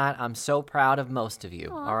amazing tonight. I'm so proud of most of you.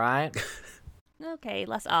 Aw. All right? Okay,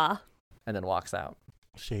 less And then walks out.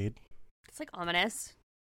 Shade. It's like ominous.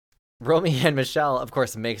 Romy and Michelle, of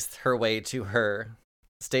course, makes her way to her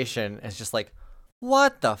station and is just like,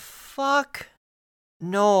 what the fuck?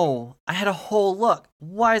 No, I had a whole look.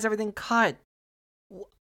 Why is everything cut?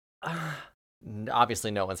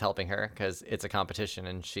 Obviously, no one's helping her because it's a competition,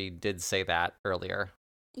 and she did say that earlier.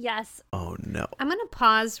 Yes. Oh no. I'm going to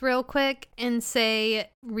pause real quick and say,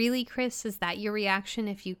 really, Chris, is that your reaction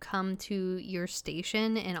if you come to your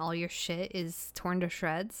station and all your shit is torn to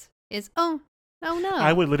shreds? Oh no.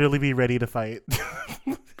 I would literally be ready to fight.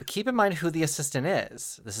 But keep in mind who the assistant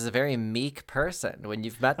is. This is a very meek person. When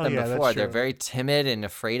you've met them yeah, that's before, they're true. very timid and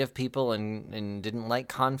afraid of people and didn't like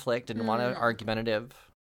conflict, didn't want to argumentative.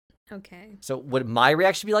 Okay. So would my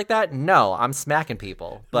reaction be like that? No, I'm smacking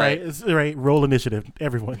people. But Right, right. Roll initiative,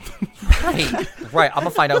 everyone. right. I'm gonna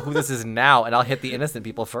find out who this is now, and I'll hit the innocent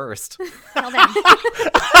people first. Well then.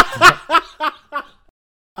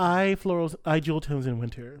 I jewel tones in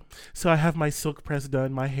winter. So I have my silk press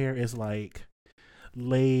done. My hair is like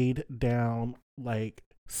laid down, like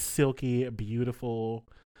silky, beautiful.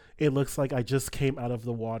 It looks like I just came out of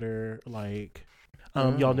the water. Like,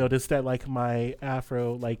 y'all notice that like my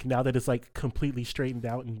afro, like now that it's like completely straightened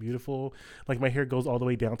out and beautiful, like my hair goes all the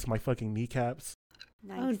way down to my fucking kneecaps.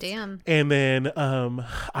 Nice. Oh, damn. And then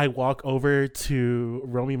I walk over to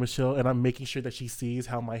Romy Michelle and I'm making sure that she sees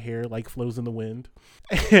how my hair like flows in the wind.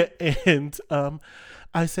 And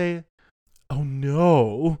I say, oh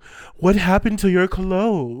no, what happened to your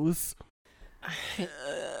clothes?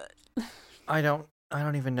 I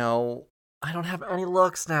don't even know. I don't have any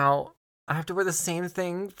looks now. I have to wear the same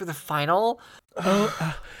thing for the final.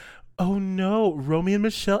 Oh no, Romy and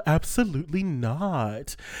Michelle, absolutely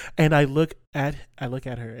not. And I look at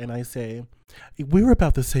her and I say, we're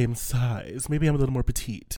about the same size. Maybe I'm a little more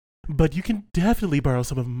petite, but you can definitely borrow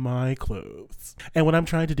some of my clothes. And what I'm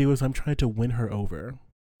trying to do is I'm trying to win her over.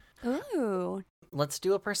 Ooh. Let's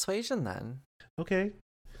do a persuasion then. Okay.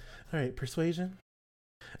 All right, persuasion.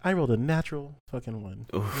 I rolled a natural fucking one.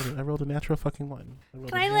 Oof. I rolled a natural fucking one. Can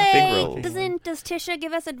I Big roll. like? Does Tisha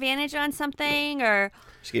give us advantage on something or?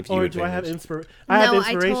 She gave you Or advantage. do I have inspiration? No, I have I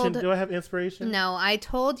inspiration. told- Do I have inspiration? No, I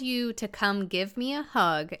told you to come give me a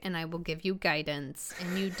hug and I will give you guidance,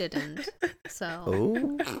 and you didn't. So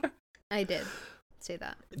Oh. I did say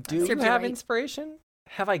that. Do you Serves you have right. inspiration?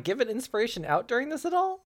 Have I given inspiration out during this at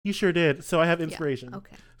all? You sure did. So I have Yeah, inspiration.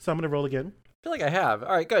 okay. So I'm going to roll again. I feel like I have.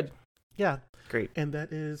 All right, good. Yeah. Great. And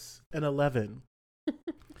that is an 11.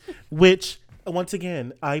 Which, once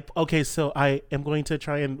again, so I am going to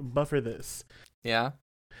try and buffer this Yeah.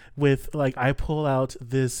 with, like, I pull out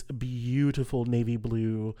this beautiful navy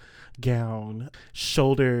blue gown,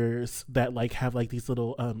 shoulders that, like, have, like, these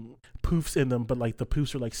little poofs in them, but, like, the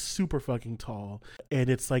poofs are, like, super fucking tall. And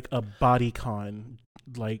it's, like, a bodycon,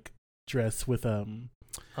 like, dress with a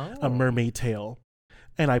mermaid tail.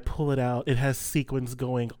 And I pull it out. It has sequins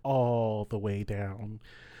going all the way down.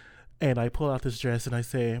 And I pull out this dress and I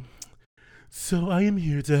say, so I am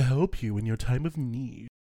here to help you in your time of need.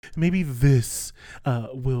 Maybe this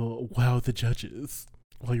will wow the judges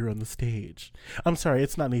while you're on the stage. I'm sorry,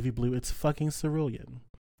 it's not navy blue. It's fucking cerulean.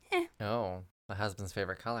 Oh, my husband's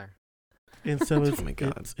favorite color. And so it's, Oh my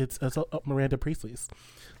God. it's Miranda Priestley's.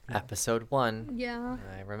 Episode 1. Yeah.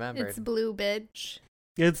 I remembered. It's blue, bitch.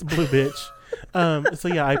 It's blue, bitch. So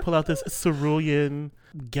yeah, I pull out this cerulean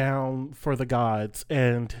gown for the gods,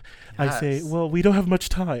 and I say, Yes. well, we don't have much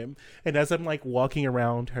time. And as I'm like walking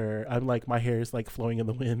around her, I'm like, my hair is like flowing in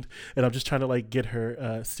the wind, and I'm just trying to like get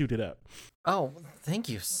her suited up. Oh, thank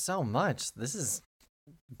you so much. This is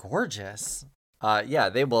gorgeous. Yeah,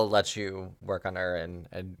 they will let you work on her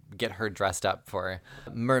and get her dressed up for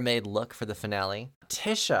mermaid look for the finale.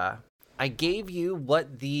 Tisha, I gave you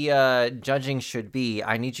what the judging should be.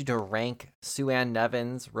 I need you to rank Sue Ann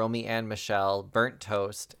Nevins, Romy Ann Michelle, Burnt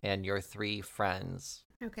Toast, and your 3 friends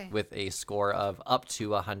Okay. with a score of up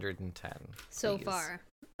to 110. So please. far.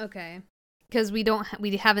 Okay. Because we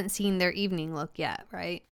haven't seen their evening look yet,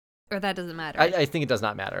 right? Or that doesn't matter. I think it does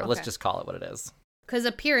not matter. Let's Okay. just call it what it is. Because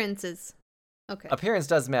appearance is okay. Appearance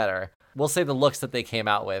does matter. We'll say the looks that they came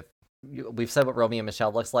out with. We've said what Romeo and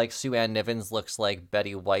Michelle looks like. Sue Ann Nivens looks like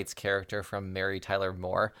Betty White's character from Mary Tyler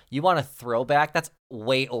Moore. You want a throwback? That's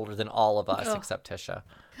way older than all of us, Ugh. except Tisha.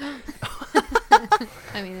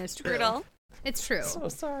 I mean, it's true. Brutal. It's true. So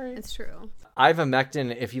sorry. It's true.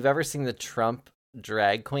 Ivermectin, if you've ever seen the Trump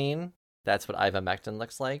drag queen, that's what ivermectin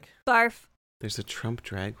looks like. Barf. There's a Trump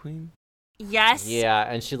drag queen? Yes. Yeah,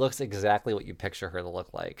 and she looks exactly what you picture her to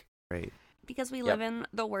look like. Right. Because we Yep. live in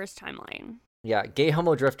the worst timeline. Yeah, Gay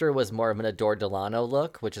Homo Drifter was more of an Adore Delano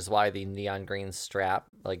look, which is why the neon green strap,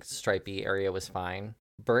 like stripy area was fine.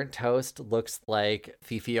 Burnt Toast looks like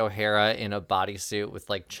Fifi O'Hara in a bodysuit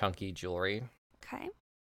with like chunky jewelry. Okay.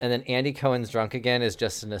 And then Andy Cohen's Drunk Again is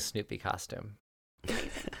just in a Snoopy costume.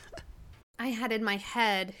 I had in my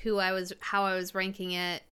head how I was ranking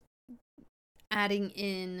it, adding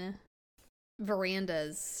in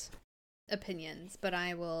Veranda's opinions, but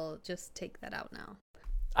I will just take that out now.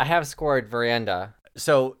 I have scored Veranda.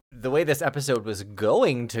 So the way this episode was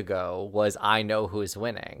going to go was I know who's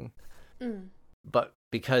winning. But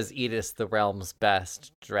because Edith's the realm's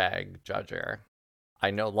best drag judger,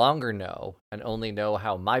 I no longer know and only know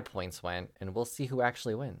how my points went, and we'll see who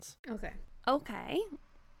actually wins. Okay. Okay.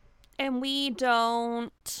 And we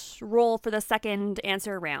don't roll for the second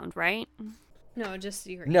answer round, right? No, just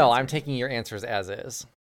your No, I'm answer. taking your answers as is.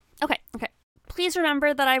 Okay. Please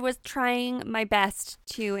remember that I was trying my best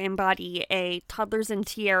to embody a toddlers and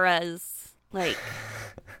tiaras like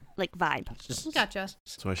vibe. Gotcha.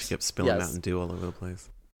 That's why she kept spilling Yes. Mountain Dew all over the place.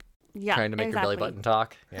 Yeah, Trying to make exactly. your belly button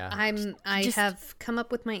talk. Yeah. I Just- have come up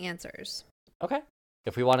with my answers. Okay.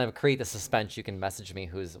 If we want to create the suspense, you can message me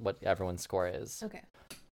what everyone's score is. Okay.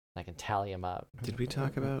 I can tally them up. Did we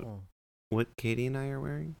talk about what Katie and I are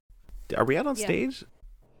wearing? Are we out on Yeah. stage?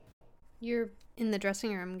 You're in the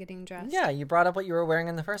dressing room getting dressed. Yeah, you brought up what you were wearing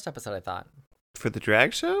in the first episode, I thought. For the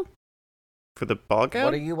drag show? For the ball gown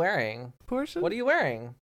What are you wearing? portion? What are you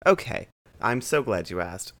wearing? Okay, I'm so glad you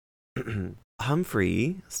asked.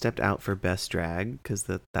 Humphrey stepped out for best drag because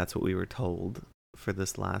that's what we were told for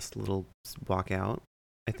this last little walkout,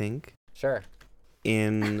 I think. Sure.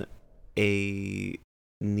 In a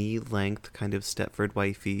knee-length kind of Stepford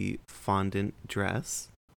wifey fondant dress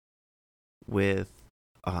with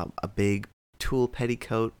a big tulle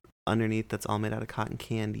petticoat underneath that's all made out of cotton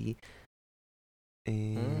candy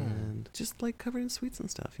and just like covered in sweets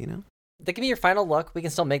and stuff, you know? That can be your final look. We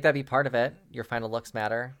can still make that be part of it. Your final looks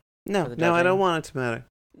matter. No, For the no, I judging? don't want it to matter.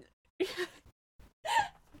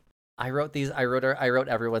 I wrote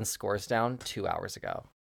everyone's scores down 2 hours ago.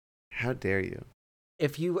 How dare you?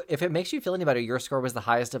 If it makes you feel any better, your score was the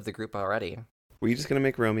highest of the group already. Were you just gonna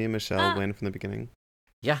make Romy and Michelle win from the beginning?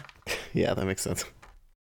 Yeah. Yeah, that makes sense.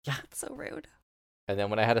 That's so rude. And then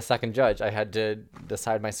when I had a second judge, I had to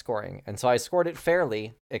decide my scoring. And so I scored it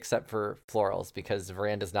fairly, except for florals, because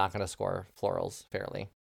Veranda's not going to score florals fairly.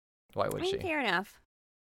 Why would she? Fair enough.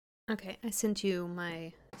 Okay, I sent you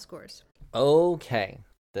my scores. Okay.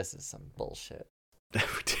 This is some bullshit.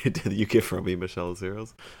 Did you give Romy and Michelle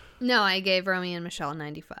zeros? No, I gave Romy and Michelle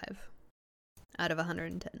 95 out of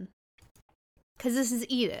 110. Because this is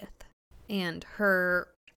Edith, and her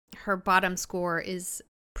bottom score is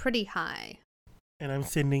pretty high. And I'm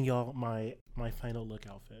sending y'all my final look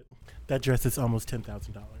outfit. That dress is almost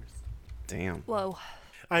 $10,000. Damn. Whoa.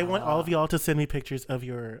 I want all of y'all to send me pictures of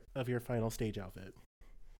your final stage outfit.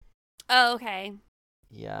 Oh, okay.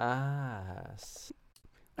 Yes.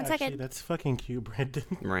 One Actually, second. that's fucking cute, Brendan.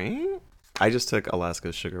 Right? I just took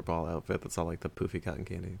Alaska's sugar ball outfit that's all like the poofy cotton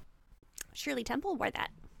candy. Shirley Temple wore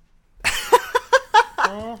that.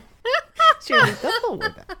 Oh, Shirley Temple wore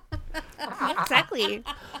that. Exactly.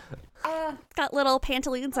 Got little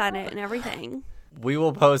pantaloons on it and everything. We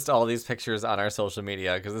will post all these pictures on our social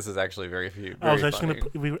media because this is actually very few. I was very actually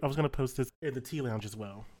funny. I was gonna post this in the tea lounge as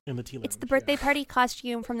well. In the tea lounge. It's the birthday party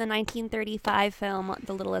costume from the 1935 film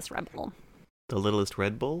The Littlest Red Bull. The Littlest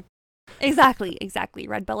Red Bull? Exactly.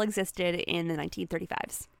 Red Bull existed in the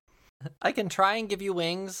 1935s. I can try and give you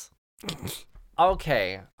wings.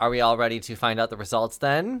 Okay. Are we all ready to find out the results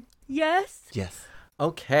then? Yes. Yes.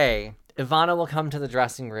 Okay. Ivana will come to the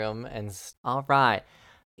dressing room and... All right.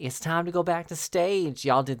 It's time to go back to stage.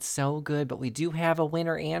 Y'all did so good, but we do have a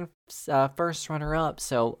winner and first runner-up,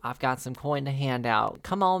 so I've got some coin to hand out.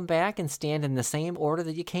 Come on back and stand in the same order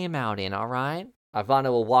that you came out in, all right? Ivana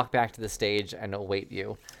will walk back to the stage and await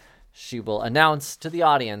you. She will announce to the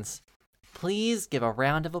audience, please give a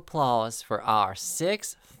round of applause for our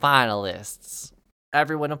 6 finalists.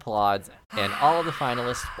 Everyone applauds, and all of the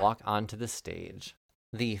finalists walk onto the stage.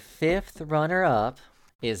 The fifth runner-up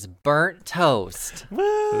is Burnt Toast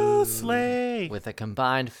Woo, slay. with a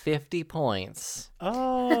combined 50 points.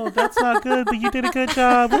 Oh, that's not good, but you did a good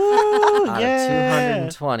job. Woo, Out yeah.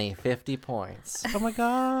 of 220, 50 points. Oh my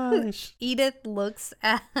gosh. Edith looks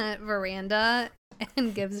at Veranda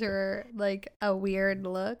and gives her like a weird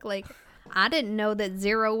look. Like, I didn't know that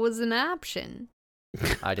 0 was an option.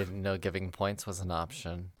 I didn't know giving points was an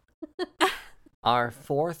option. Our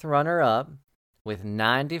fourth runner-up with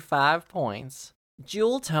 95 points,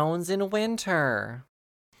 Jewel Tones in Winter.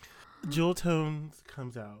 Jewel Tones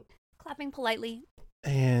comes out, Clapping politely.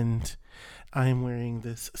 and I'm wearing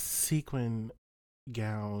this sequin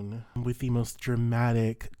gown with the most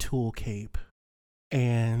dramatic tulle cape.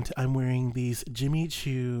 And I'm wearing these Jimmy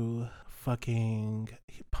Choo fucking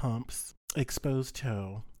pumps, exposed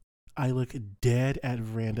toe. I look dead at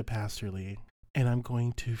Veranda Pasterly, and I'm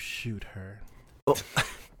going to shoot her. Oh.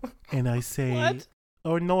 And I say, What?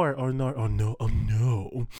 Oh no.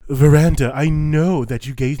 Veranda, I know that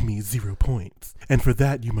you gave me 0 points, and for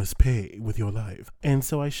that you must pay with your life. And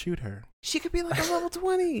so I shoot her. She could be like a level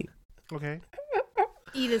 20. Okay.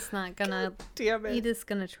 Edith's not gonna. Damn Edith's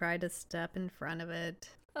gonna try to step in front of it.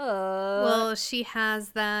 Well, Well, she has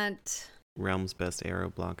that. Realm's best arrow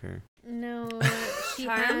blocker. No, she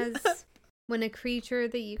Charm? has. When a creature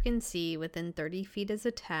that you can see within 30 feet is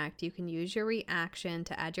attacked, you can use your reaction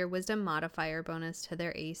to add your wisdom modifier bonus to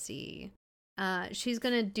their AC. She's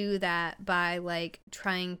gonna do that by like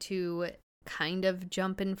trying to kind of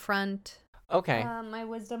jump in front. Okay. My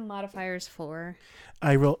wisdom modifier is 4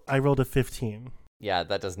 I rolled a 15. Yeah,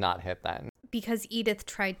 that does not hit then. because Edith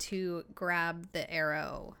tried to grab the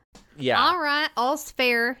arrow. Yeah. All right, all's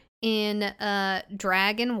fair in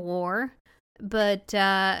Dragon War, but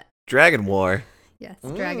Dragon War. yes,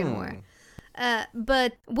 Dragon Mm. War.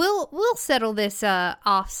 But we'll settle this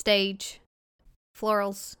off stage.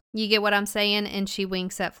 Florals, you get what I'm saying? And she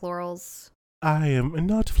winks at Florals. I am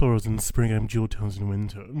not Florals in spring, I'm Jewel Tones in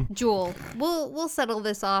winter. Jewel, we'll settle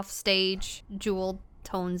this off stage. Jewel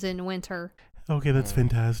Tones in winter. Okay, that's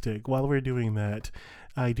fantastic. While we're doing that,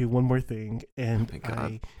 I do one more thing, and Oh my God.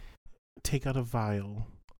 I take out a vial,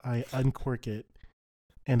 I uncork it,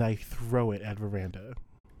 and I throw it at Veranda.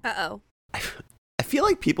 uh-oh. I feel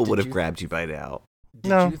like people would Did have you- grabbed you by now. Did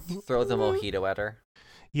No. you throw the mojito at her?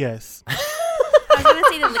 Yes. I was going to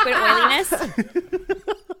say the liquid oiliness.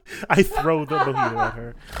 I throw the mojito at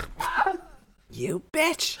her. You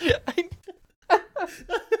bitch.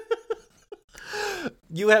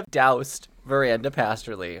 You have doused Veranda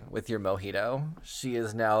Pasterly with your mojito. She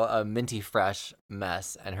is now a minty fresh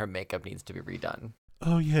mess, and her makeup needs to be redone.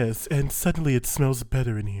 Oh, yes, and suddenly it smells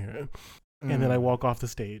better in here. And then I walk off the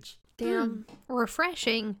stage. Damn,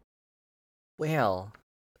 refreshing. Well,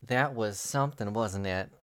 that was something, wasn't it?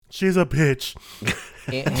 She's a bitch.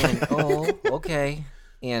 Oh, okay.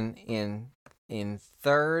 In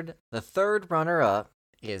third, the third runner-up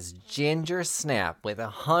is Ginger Snap with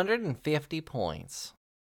 150 points.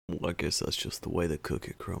 Well, I guess that's just the way the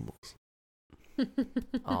cookie crumbles.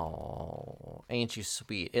 Oh, ain't you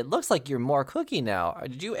sweet? It looks like you're more cookie now.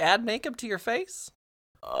 Did you add makeup to your face?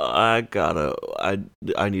 I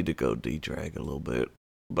need to go de-drag a little bit.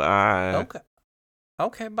 Bye.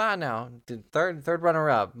 Okay, bye now. The third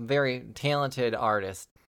runner-up, very talented artist.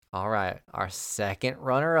 All right, our second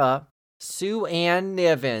runner-up, Sue Ann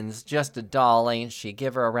Nivens, just a doll, ain't she?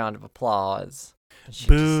 Give her a round of applause. She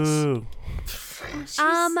Boo. She's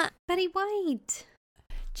Betty White.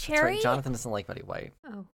 That's Cherry? right, Jonathan doesn't like Betty White.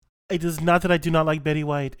 Oh, It is not that I do not like Betty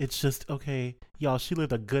White. It's just, okay, y'all, she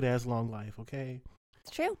lived a good-ass long life, okay?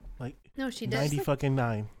 It's true. Like, no, she does. 90 fucking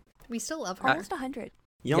 9. We still love her. Almost 100.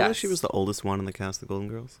 Y'all know Yes. she was the oldest one in the cast of Golden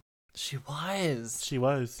Girls? She was. She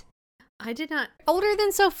was. I did not. Older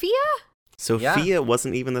than Sophia? Sophia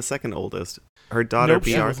wasn't even the second oldest. Her daughter, Nope,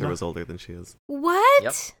 B. she was Arthur, not. was older than she is. What?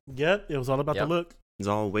 Yep. Yep, it was all about Yep. the look. It's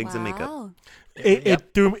all wigs and makeup. Wow.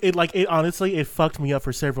 It honestly, it fucked me up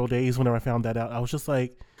for several days whenever I found that out. I was just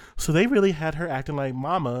like, so they really had her acting like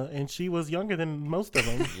mama, and she was younger than most of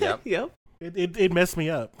them. Yep. Yep. It messed me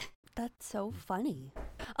up. That's so funny.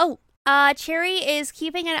 Oh, Cherry is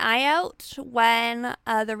keeping an eye out when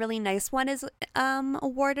the really nice one is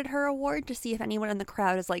awarded her award to see if anyone in the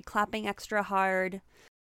crowd is like clapping extra hard.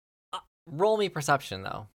 Roll me perception,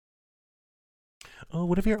 though. Oh,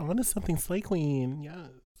 what if you're onto something, Slay Queen? Yeah.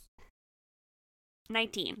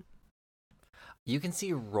 19. You can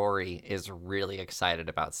see Rory is really excited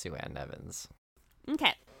about Sue Ann Nevins.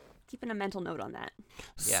 Okay. Keeping a mental note on that.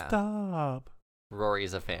 Yeah. Stop.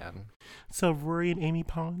 Rory's a fan. So Rory and Amy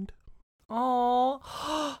Pond?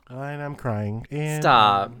 Oh, And I'm crying. And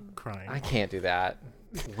Stop. I'm crying. I can't do that.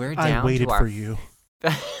 We're down I waited to our for you.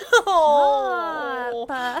 Oh,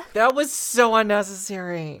 Stop. that was so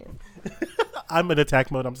unnecessary. I'm in attack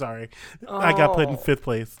mode. I'm sorry. I got put in Oh. 5th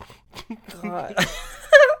place. God.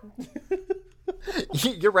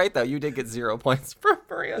 You're right, though. You did get 0 points for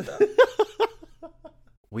Miranda.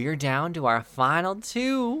 We're down to our final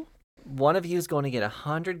 2. One of you is going to get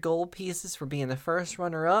 100 gold pieces for being the first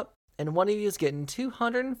runner-up, and one of you is getting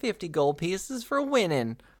 250 gold pieces for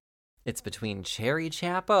winning. It's between Cherry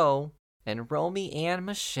Chapeau and Romy and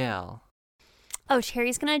Michelle. Oh,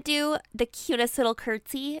 Cherry's gonna do the cutest little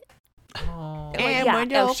curtsy. Oh.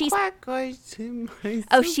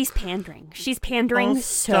 Oh, she's pandering. She's pandering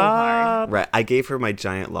so hard. Right, I gave her my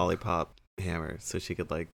giant lollipop hammer so she could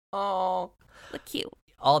like. Oh. Look cute.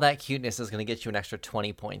 All that cuteness is going to get you an extra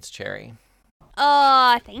 20 points, Cherry.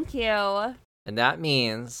 Oh, thank you. And that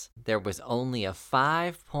means there was only a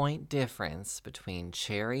 5-point difference between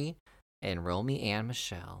Cherry and Romy and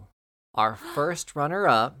Michelle. Our first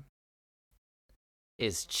runner-up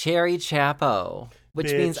is Cherry Chapeau, which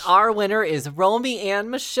Bitch. means our winner is Romy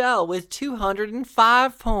and Michelle with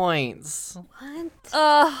 205 points.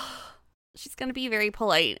 What? She's gonna be very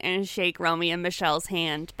polite and shake Romy and Michelle's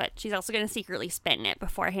hand, but she's also gonna secretly spit in it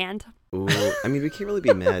beforehand. Ooh, I mean, we can't really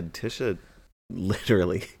be mad. Tisha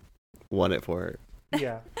literally won it for her.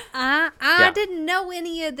 Yeah. I Yeah. didn't know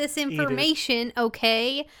any of this information,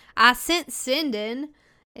 okay? I sent in,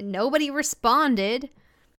 and nobody responded,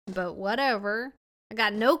 but whatever. I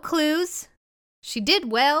got no clues. She did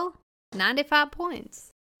well. 95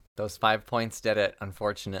 points. Those 5 points did it,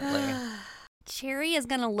 unfortunately. Cherry is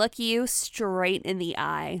gonna look you straight in the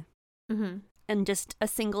eye, Mm-hmm. and just a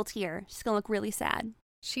single tear. She's gonna look really sad.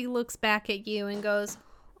 She looks back at you and goes,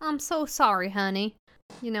 I'm so sorry, honey.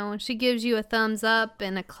 You know, and she gives you a thumbs up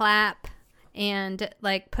and a clap and,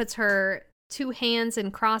 like, puts her 2 hands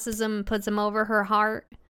and crosses them and puts them over her heart.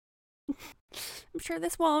 I'm sure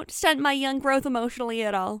this won't stunt my young growth emotionally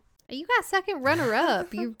at all. You got second runner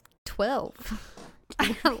up. You're 12.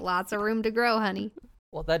 You got lots of room to grow, honey.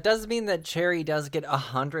 Well, that does mean that Cherry does get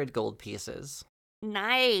 100 gold pieces.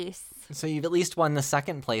 Nice. So you've at least won the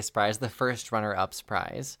second place prize, the first runner-up's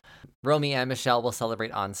prize. Romy and Michelle will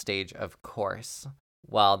celebrate on stage, of course,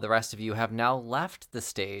 while the rest of you have now left the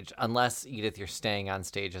stage, unless, Edith, you're staying on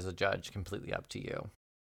stage as a judge, completely up to you.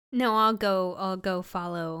 No, I'll go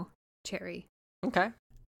follow Cherry. Okay.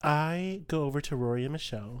 I go over to Rory and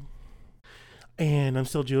Michelle, and I'm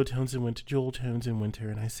still Jewel Tones in Winter,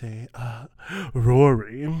 and I say,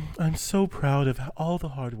 Rory, I'm so proud of all the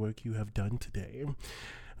hard work you have done today.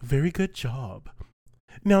 Very good job.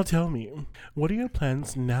 Now tell me, what are your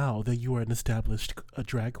plans now that you are an established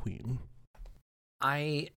drag queen?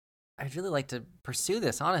 I'd really like to pursue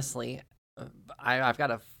this, honestly. I've got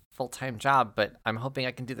a full-time job, but I'm hoping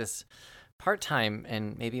I can do this part-time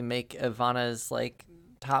and maybe make Ivana's, like,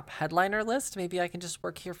 top headliner list. Maybe I can just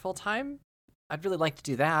work here full-time. I'd really like to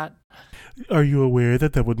do that. Are you aware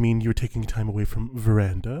that would mean you're taking time away from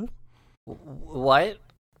Veranda? What?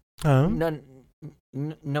 Huh?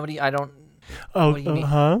 Nobody, I don't... Oh, what do you mean?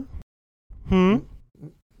 huh?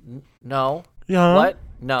 No. Yeah. What?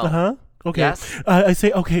 No. Uh-huh. Okay. Yes? I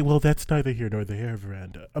say, okay, well, that's neither here nor there,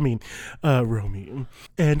 Veranda. I mean, Romy.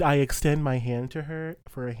 And I extend my hand to her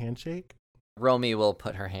for a handshake. Romy will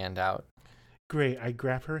put her hand out. Great. I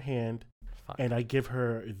grab her hand Fine. and I give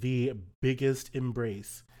her the biggest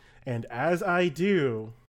embrace. And as I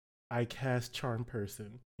do, I cast Charm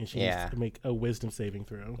Person. And she Yeah. needs to make a wisdom saving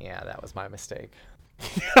throw. Yeah, that was my mistake.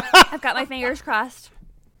 I've got my fingers crossed.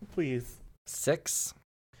 Please. 6.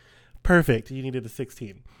 Perfect. You needed a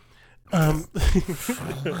 16.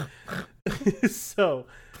 So,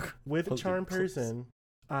 with Okay, Charm close. Person,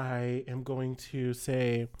 I am going to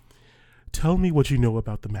say, tell me what you know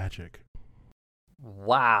about the magic.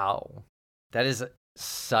 Wow. That is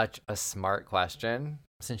such a smart question.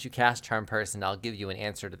 Since you cast Charm Person, I'll give you an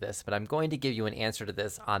answer to this, but I'm going to give you an answer to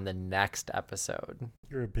this on the next episode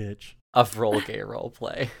You're a bitch. of Roll Gay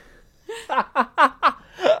Roleplay.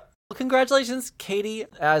 Congratulations, Katie,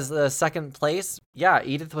 as the second place. Yeah,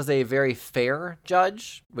 Edith was a very fair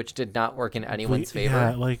judge, which did not work in anyone's favor.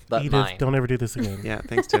 Yeah, like, but Edith, mine. don't ever do this again. Yeah,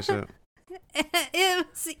 thanks, Tisha.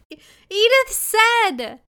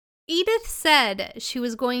 Edith said she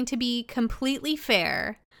was going to be completely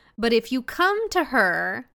fair, but if you come to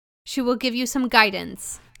her, she will give you some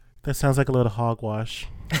guidance. That sounds like a little hogwash.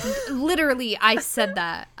 Literally, I said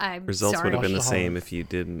that. I'm Results sorry. would have been the Wash the same hogs. if you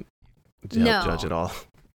didn't No. judge at all.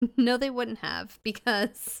 No, they wouldn't have,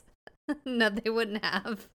 because... No, they wouldn't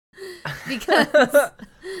have. because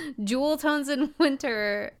Jewel Tones in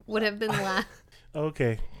Winter would have been last.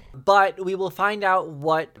 Okay. But we will find out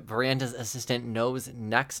what Miranda's assistant knows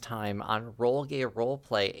next time on Roll Gay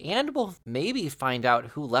Roleplay, and we'll maybe find out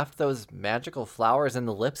who left those magical flowers in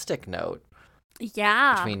the lipstick note.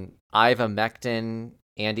 Yeah. Between Ivermectin,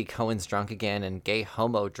 Andy Cohen's Drunk Again, and Gay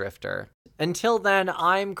Homo Drifter. Until then,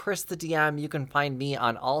 I'm Chris the DM. You can find me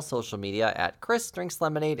on all social media at Chris Drinks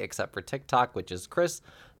Lemonade, except for TikTok, which is Chris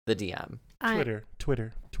the DM. Twitter.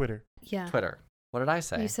 Yeah. Twitter. What did I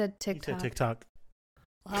say? You said You TikTok. said TikTok.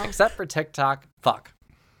 Well, Except for TikTok. Fuck.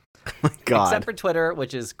 Oh my God. Except for Twitter,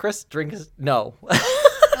 which is Chris Drinks... No. oh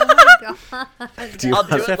my god. Do you I'll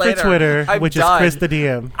do it Except later. for Twitter, I'm which done. is Chris the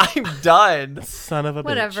DM. I'm done. Son of a bitch.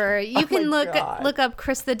 Whatever. You Oh can my look God. look up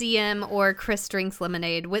Chris the DM or Chris Drinks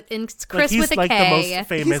Lemonade with Chris Like, he's with a like K. the most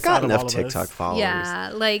famous He's got out of enough all of TikTok us. followers.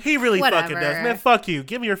 Yeah, like He really whatever. fucking does. Man, fuck you.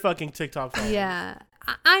 Give me your fucking TikTok followers. Yeah.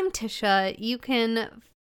 I'm Tisha. You can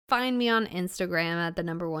find me on Instagram at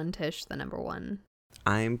 @1Tish, #1.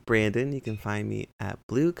 I'm Brandon. You can find me at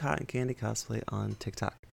Blue Cotton Candy Cosplay on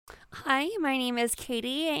TikTok. Hi, my name is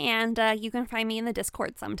Katie, and you can find me in the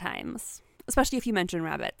Discord sometimes, especially if you mention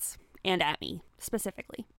rabbits, and at me,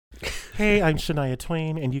 specifically. Hey, I'm Shania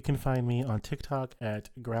Twain, and you can find me on TikTok at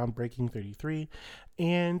Groundbreaking33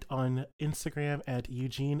 and on Instagram at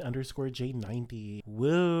Eugene_J90.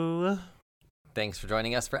 Woo. Thanks for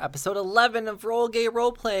joining us for episode 11 of Roll Gay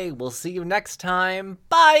Roleplay. We'll see you next time.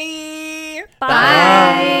 Bye!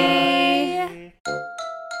 Bye.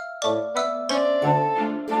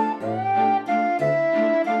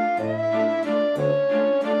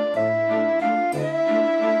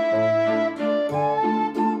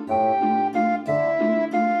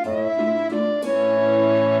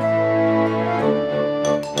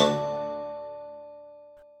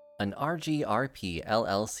 An RGRP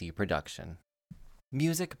LLC production.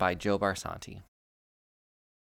 Music by Joe Barsanti.